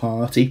guilty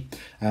party.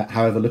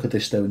 However, look at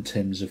this though in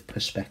terms of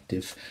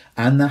perspective,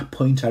 and that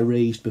point I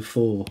raised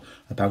before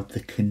about the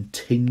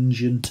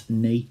contingent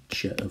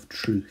nature of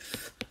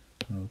truth.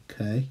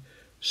 Okay,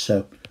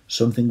 so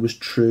something was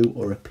true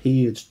or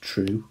appeared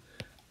true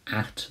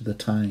at the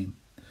time,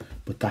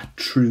 but that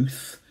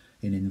truth,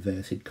 in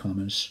inverted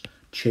commas,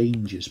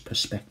 changes,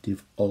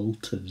 perspective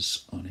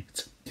alters on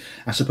it.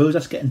 I suppose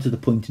that's getting to the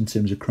point in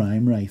terms of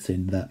crime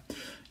writing that,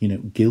 you know,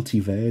 guilty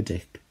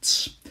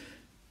verdicts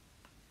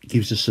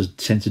gives us a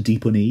sense of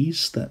deep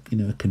unease that, you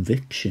know, a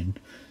conviction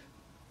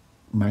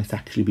might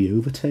actually be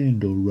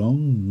overturned or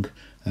wrong,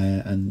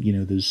 and, you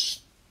know,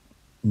 there's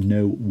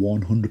no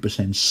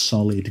 100%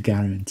 solid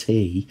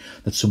guarantee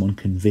that someone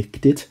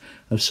convicted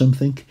of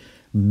something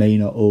may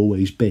not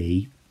always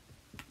be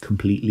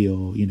completely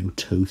or, you know,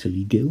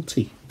 totally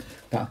guilty.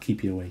 That'll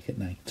keep you awake at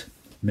night,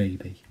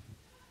 maybe.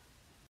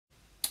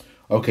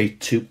 Okay,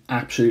 two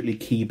absolutely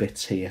key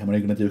bits here. I'm only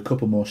going to do a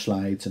couple more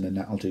slides and then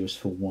that'll do us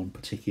for one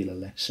particular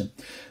lesson.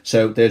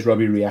 So there's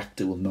Robbie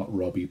reacted, well, not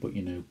Robbie, but,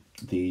 you know,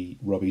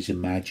 Robbie's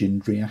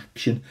imagined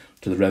reaction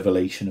to the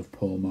revelation of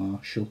Paul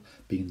Marshall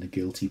being the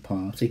guilty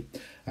party.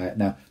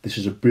 Now, this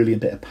is a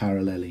brilliant bit of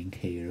paralleling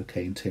here,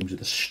 okay, in terms of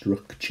the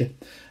structure.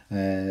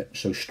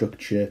 So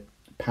structure,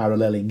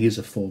 paralleling is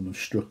a form of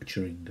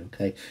structuring,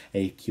 okay.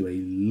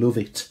 AQA love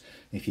it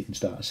if you can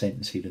start a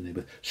sentence here and there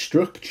with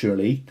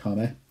structurally,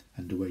 comma,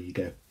 and away you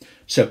go.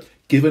 So,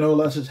 given all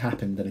that has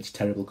happened and its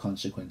terrible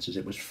consequences,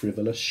 it was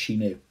frivolous, she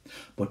knew.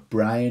 But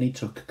Bryony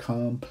took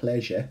calm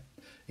pleasure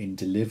in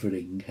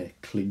delivering her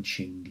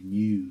clinching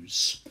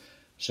news.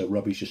 So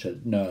Robbie's just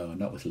said, no,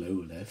 not with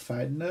Lola.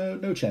 Fine,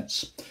 no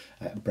chance.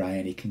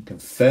 Bryony can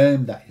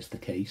confirm that is the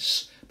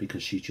case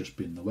because she's just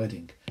been the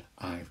wedding.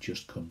 I've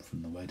just come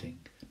from the wedding.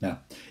 Now,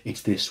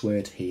 it's this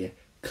word here,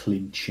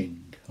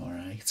 clinching, all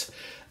right?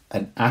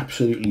 An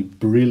absolutely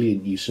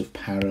brilliant use of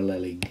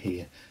paralleling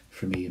here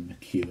from Ian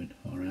McEwan,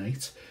 all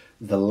right?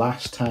 The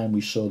last time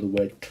we saw the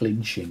word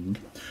clinching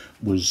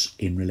was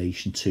in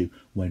relation to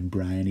when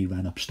Bryony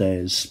ran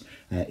upstairs,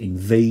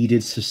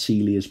 invaded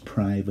Cecilia's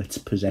private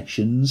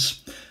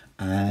possessions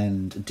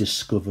and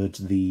discovered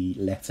the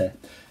letter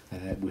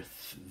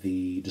with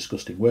the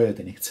disgusting word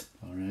in it,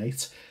 all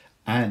right?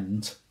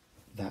 And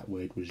that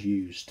word was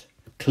used.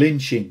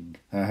 Clinching.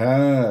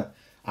 Aha!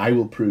 I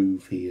will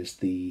prove he is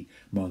the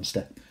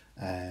monster,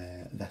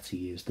 that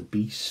he is the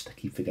beast. I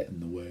keep forgetting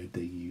the word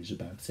they use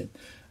about him,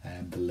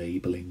 the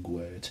labelling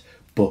word.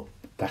 But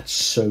that's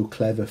so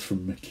clever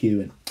from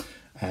McEwan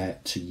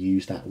to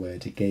use that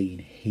word again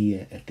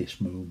here at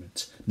this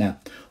moment. Now,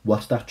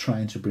 what's that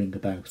trying to bring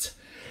about?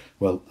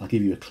 Well, I'll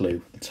give you a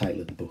clue, the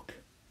title of the book.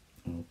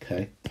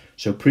 Okay,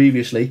 so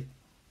previously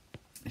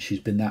she's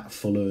been that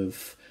full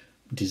of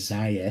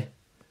desire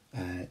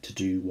to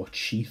do what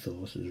she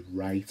thought was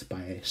right by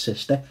her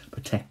sister,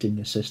 protecting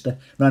her sister,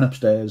 ran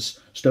upstairs,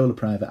 stole a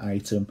private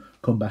item,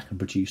 come back and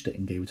produced it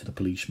and gave it to the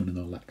policeman and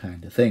all that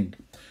kind of thing.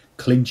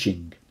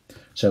 Clinching.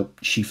 So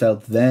she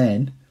felt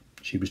then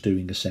she was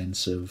doing a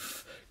sense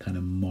of kind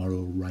of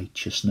moral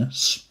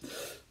righteousness.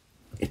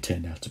 It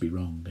turned out to be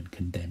wrong and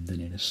condemned an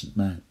innocent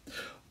man.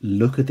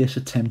 Look at this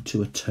attempt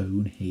to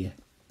atone here.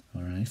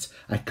 All right.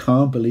 I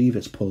can't believe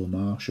it's Paul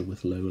Marshall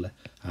with Lola.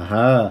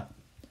 Aha!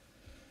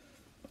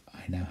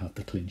 I now have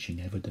the clinching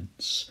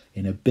evidence.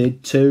 In a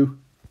bid to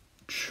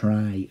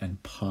try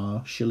and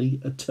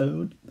partially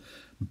atone.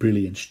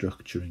 Brilliant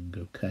structuring,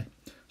 okay?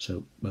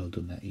 So, well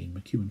done that Ian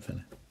McEwan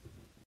fella.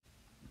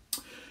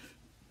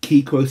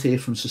 key quote here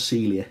from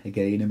Cecilia,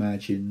 again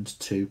imagined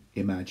to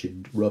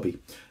imagined Robbie.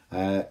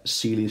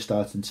 Celia's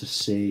starting to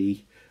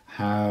see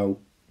how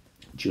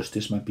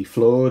justice might be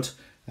flawed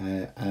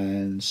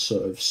and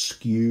sort of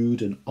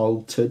skewed and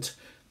altered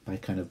by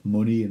kind of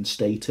money and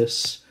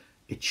status.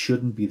 It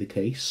shouldn't be the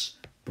case,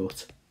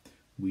 but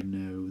we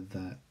know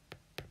that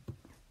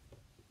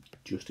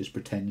justice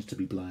pretends to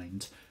be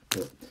blind,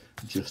 but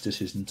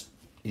justice isn't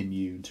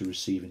immune to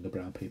receiving a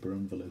brown paper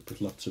envelope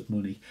with lots of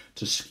money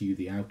to skew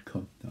the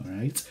outcome. All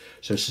right,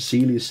 so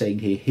Cecilia is saying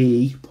here,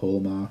 he, Paul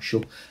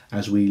Marshall,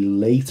 as we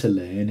later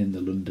learn in the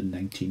London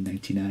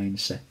 1999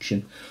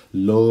 section,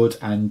 Lord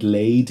and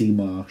Lady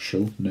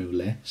Marshall, no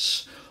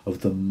less,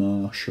 of the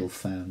Marshall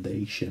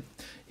Foundation,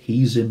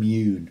 he's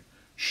immune,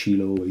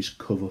 she'll always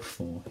cover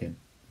for him.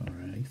 All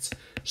right,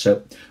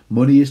 so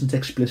money isn't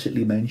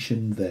explicitly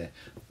mentioned there,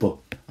 but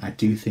I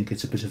do think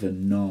it's a bit of a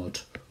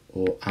nod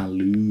or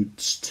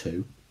alludes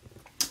to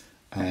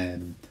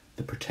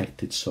the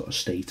protected sort of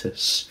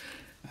status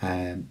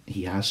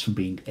he has from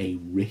being a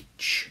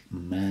rich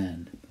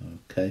man.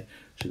 Okay,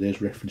 so there's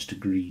reference to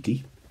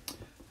greedy.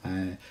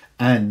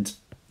 And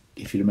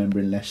if you remember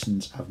in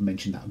lessons, I've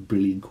mentioned that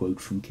brilliant quote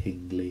from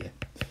King Lear,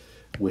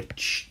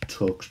 which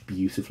talks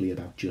beautifully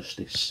about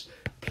justice.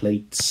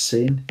 Plate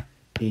sin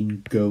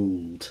in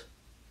gold,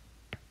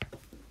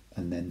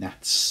 and then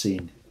that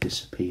sin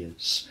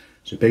disappears.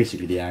 So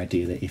basically the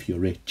idea that if you're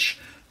rich,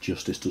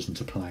 justice doesn't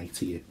apply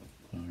to you.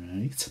 All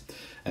right.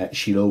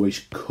 She'll always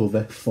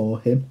cover for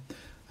him.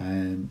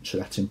 So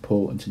that's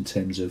important in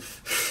terms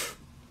of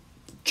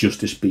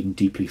justice being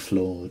deeply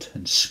flawed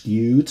and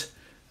skewed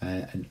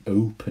and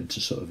open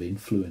to sort of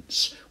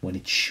influence when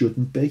it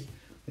shouldn't be.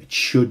 It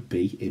should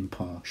be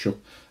impartial,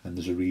 and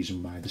there's a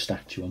reason why the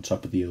statue on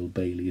top of the Old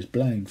Bailey is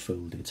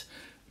blindfolded.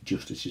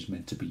 Justice is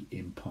meant to be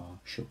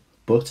impartial.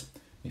 But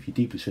if you're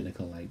deeply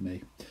cynical like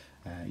me,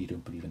 you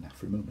don't believe in that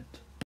for a moment.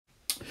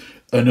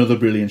 Another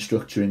brilliant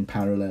structure in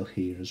parallel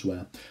here as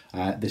well.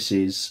 This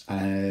is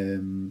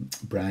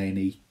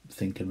Bryony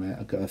thinking,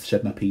 right, I've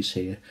said my piece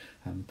here.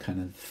 I'm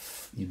kind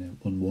of,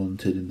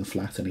 unwanted in the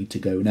flat. I need to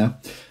go now.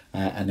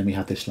 And then we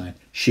have this line.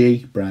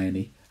 She,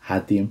 Bryony,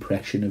 had the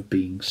impression of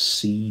being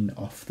seen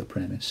off the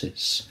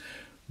premises.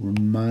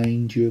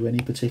 Remind you of any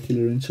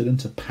particular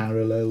incident, a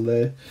parallel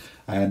there?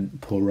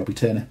 Poor Robbie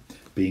Turner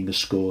being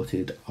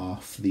escorted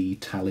off the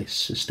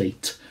Tallis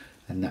estate,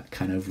 and that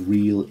kind of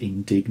real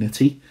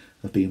indignity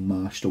of being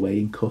marched away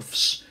in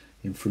cuffs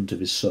in front of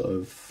his sort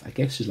of, I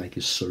guess, is like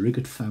his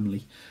surrogate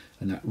family,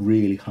 and that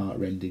really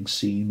heart-rending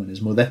scene when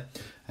his mother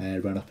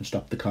ran up and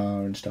stopped the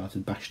car and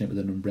started bashing it with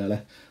an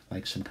umbrella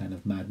like some kind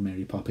of mad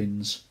Mary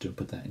Poppins. Don't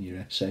put that in your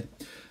essay.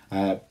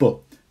 But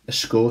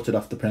escorted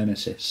off the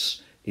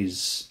premises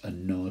is a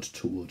nod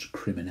towards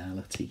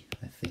criminality,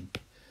 I think.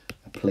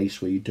 A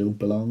place where you don't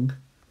belong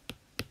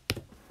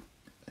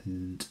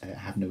and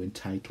have no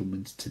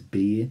entitlement to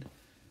be in.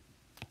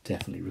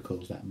 Definitely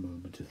recalls that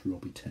moment with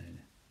Robbie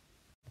Turner.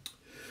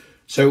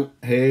 So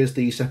here's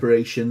the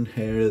separation.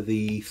 Here are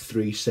the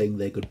three saying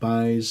their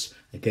goodbyes.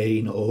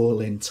 Again,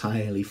 all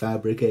entirely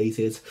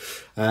fabricated.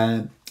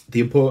 The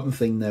important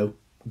thing though,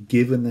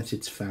 given that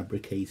it's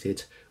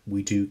fabricated,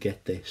 we do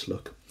get this.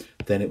 Look,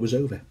 then it was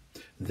over.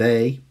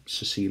 They,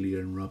 Cecilia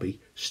and Robbie,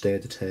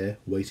 stared at her,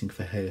 waiting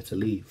for her to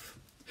leave.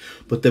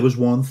 But there was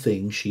one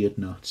thing she had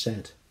not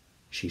said.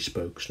 She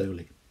spoke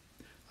slowly.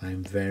 I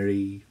am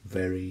very,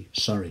 very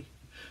sorry.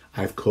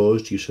 I've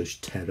caused you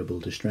such terrible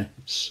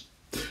distress.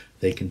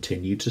 They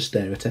continued to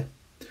stare at her.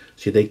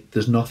 See,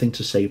 there's nothing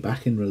to say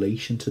back in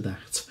relation to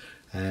that.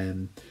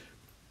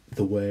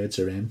 The words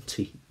are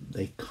empty.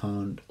 They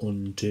can't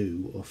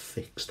undo or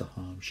fix the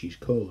harm she's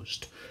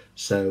caused.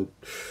 So,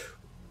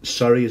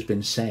 sorry has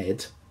been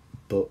said,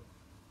 but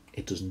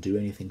it doesn't do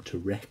anything to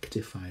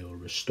rectify or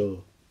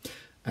restore.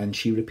 And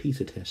she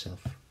repeated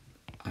herself,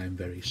 I'm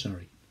very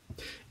sorry.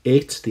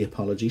 The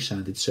apology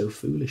sounded so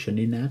foolish and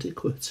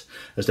inadequate,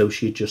 as though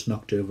she had just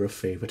knocked over a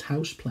favourite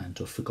houseplant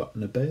or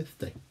forgotten a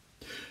birthday.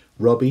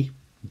 Robbie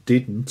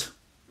didn't,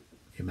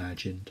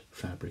 imagined,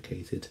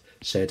 fabricated,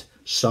 said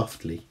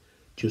softly,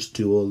 just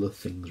do all the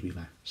things we've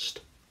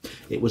asked.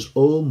 It was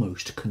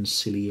almost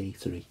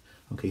conciliatory,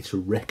 okay,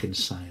 to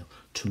reconcile,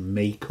 to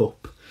make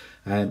up.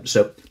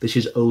 So this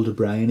is older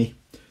Bryony,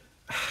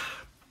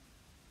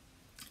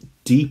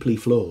 deeply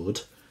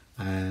flawed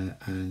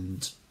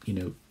and,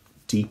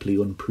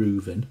 deeply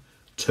unproven,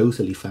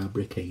 totally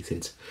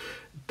fabricated.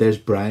 There's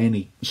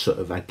Bryony, sort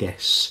of, I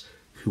guess,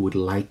 who would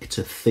like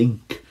to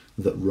think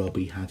that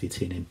Robbie had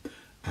it in him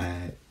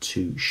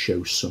to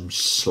show some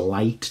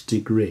slight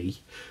degree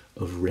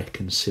of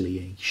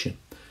reconciliation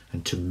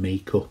and to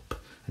make up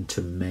and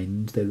to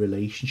mend their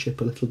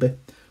relationship a little bit.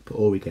 But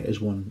all we get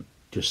is one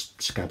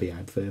just scabby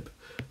adverb.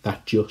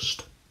 That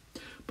just.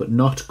 But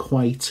not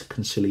quite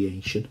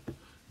conciliation.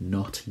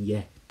 Not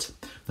yet.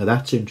 Now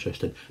that's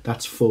interesting.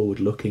 That's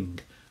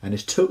forward-looking, and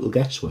it's total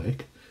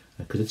guesswork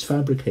because it's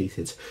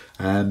fabricated.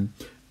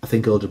 I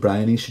think older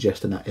Bryony is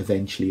suggesting that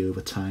eventually,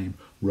 over time,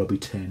 Robbie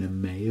Turner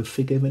may have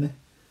forgiven her,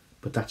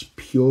 but that's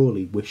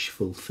purely wish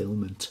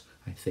fulfillment,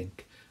 I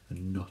think.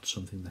 and not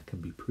something that can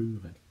be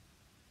proven.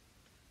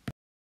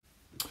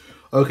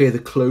 Okay, the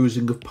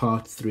closing of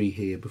part 3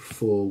 here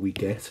before we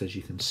get, as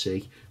you can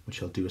see,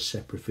 which I'll do a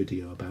separate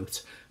video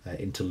about,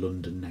 into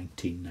London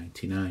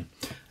 1999.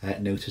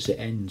 Notice it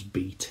ends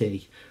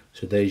BT.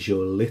 So there's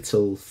your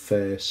little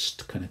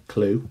first kind of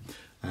clue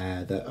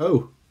that,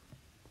 oh,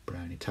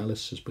 Bryony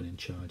Tallis has been in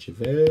charge of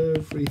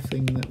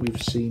everything that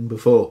we've seen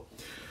before.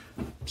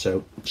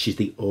 So she's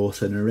the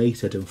author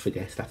narrator, don't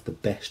forget, that's the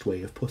best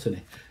way of putting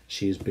it.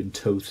 She has been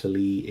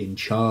totally in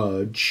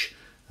charge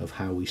of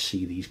how we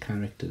see these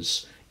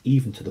characters,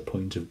 even to the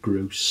point of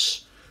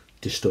gross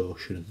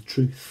distortion of the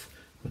truth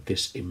with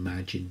this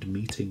imagined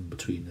meeting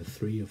between the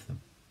three of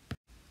them.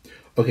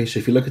 Okay, so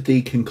if you look at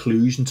the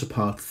conclusion to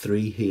part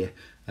 3 here,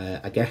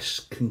 I guess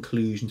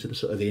conclusion to the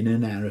sort of inner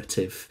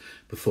narrative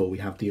before we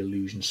have the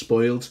illusion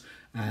spoiled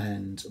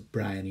and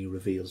Bryony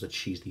reveals that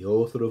she's the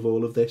author of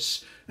all of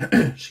this.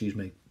 Excuse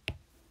me.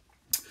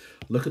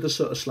 Look at the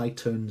sort of slight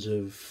tones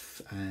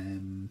of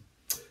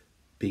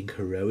being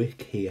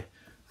heroic here.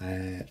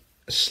 A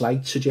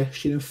slight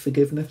suggestion of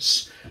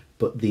forgiveness,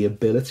 but the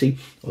ability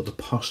or the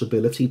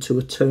possibility to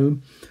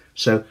atone.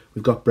 So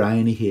we've got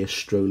Bryony here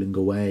strolling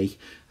away.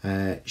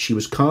 She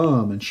was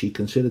calm and she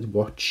considered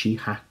what she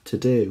had to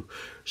do.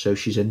 So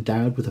she's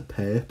endowed with a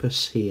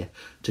purpose here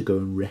to go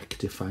and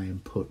rectify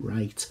and put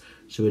right.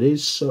 So it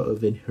is sort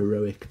of in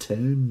heroic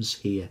terms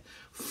here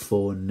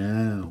for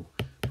now,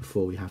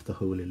 before we have the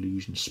whole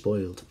illusion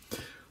spoiled.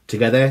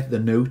 Together, the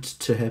note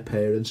to her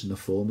parents and the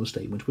formal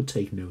statement would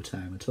take no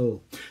time at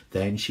all.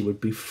 Then she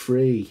would be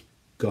free.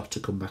 Got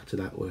to come back to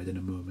that word in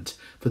a moment,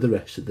 for the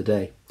rest of the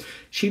day.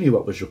 She knew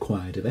what was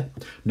required of her,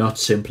 not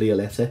simply a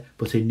letter,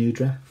 but a new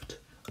draft,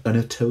 an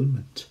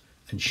atonement,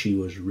 and she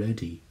was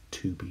ready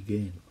to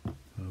begin.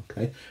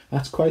 Okay,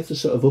 that's quite a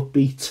sort of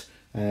upbeat,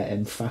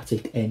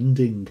 emphatic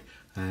ending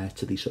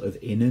to the sort of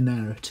inner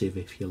narrative,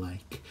 if you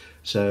like.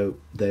 So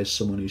there's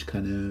someone who's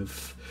kind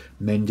of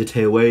mended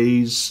her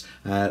ways.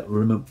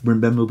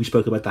 Remember we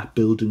spoke about that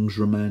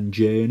Bildungsroman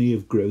journey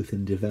of growth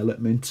and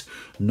development,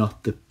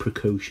 not the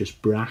precocious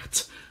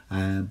brat,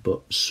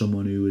 but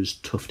someone who has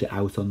toughed it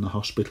out on the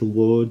hospital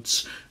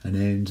wards and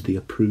earned the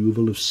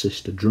approval of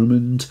Sister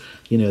Drummond.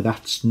 You know,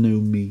 that's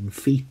no mean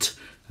feat.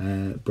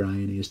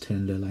 Bryony has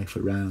turned her life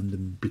around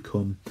and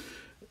become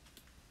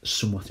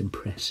somewhat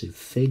impressive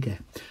figure.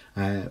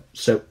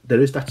 So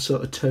there is that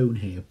sort of tone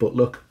here, but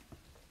look,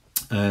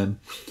 an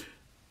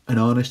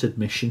honest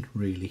admission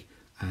really,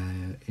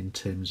 in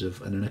terms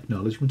of an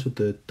acknowledgement of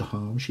the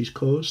harm she's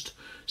caused,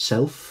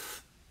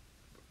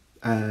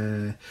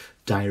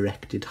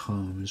 directed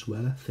harm as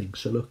well, I think.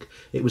 So look,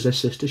 it was her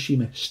sister she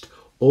missed,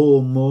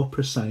 or more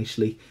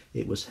precisely,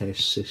 it was her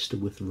sister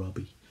with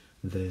Robbie,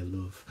 their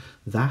love.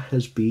 That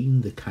has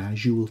been the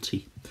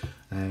casualty.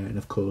 And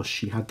of course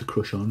she had the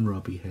crush on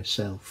Robbie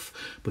herself,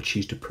 but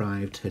she's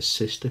deprived her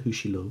sister, who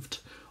she loved,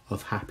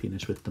 of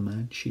happiness with the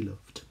man she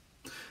loved.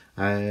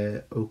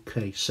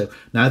 Okay, so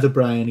neither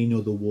Bryony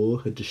nor the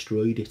war had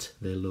destroyed it,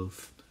 their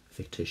love,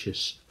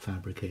 fictitious,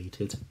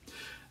 fabricated.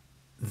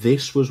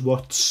 This was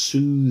what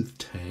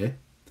soothed her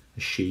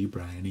as she,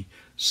 Bryony,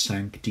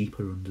 sank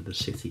deeper under the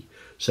city.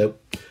 So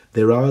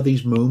there are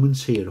these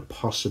moments here, a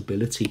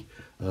possibility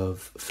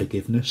of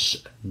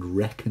forgiveness and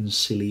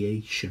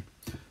reconciliation.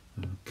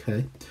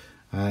 Okay,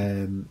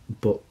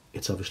 but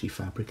it's obviously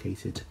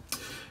fabricated.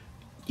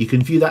 You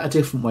can view that a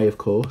different way, of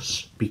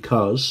course,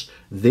 because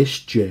this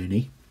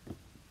journey,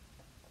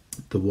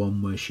 the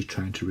one where she's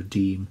trying to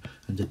redeem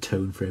and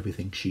atone for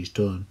everything she's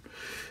done,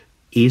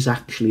 is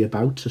actually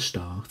about to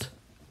start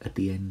at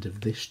the end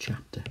of this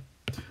chapter,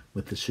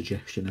 with the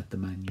suggestion that the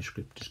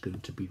manuscript is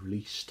going to be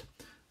released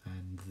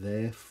and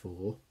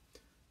therefore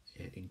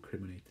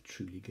incriminate the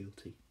truly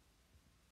guilty.